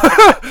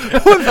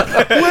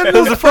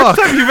fuck?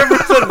 Time you've ever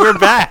said we're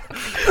back?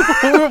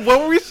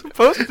 What were we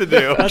supposed to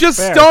do? Just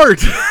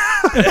start.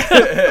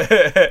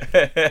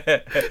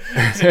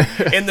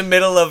 In the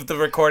middle of the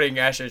recording,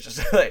 Asher's just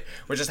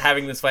we're just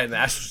having this fight, and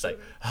Asher's just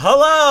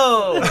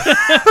hello.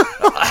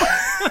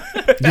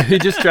 He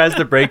just tries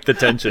to break the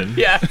tension.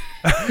 Yeah.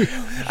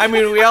 I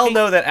mean, we all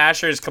know that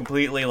Asher is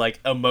completely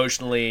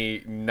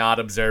emotionally not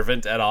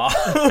observant at all.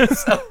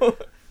 So.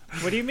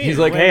 What do you mean? He's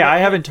like, hey, I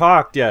haven't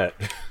talked yet.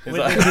 When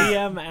the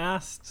DM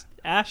asked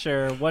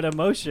Asher what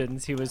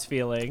emotions he was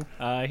feeling,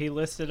 he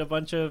listed a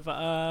bunch of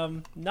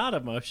not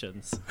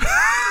emotions.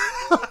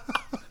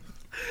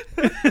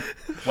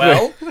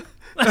 Well,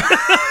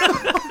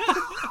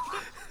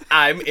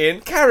 I'm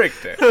in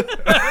character.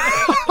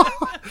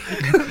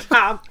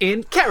 I'm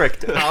in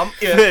character.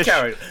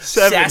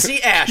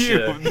 Sassy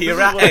Asher.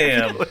 Here I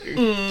am. When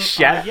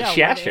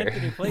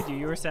Anthony played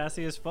you were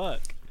sassy as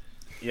fuck.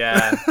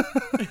 Yeah.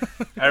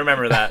 I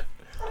remember that.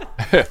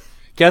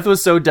 Keth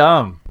was so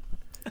dumb.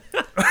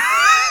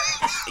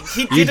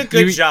 He did a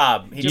good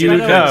job. He did a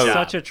Geppetto good was job.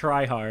 such a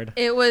tryhard.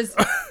 It was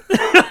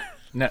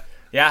No,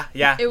 Yeah.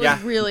 it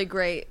was really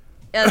great.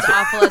 As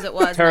awful as it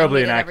was,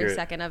 Terribly I hated every inaccurate.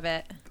 second of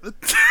it.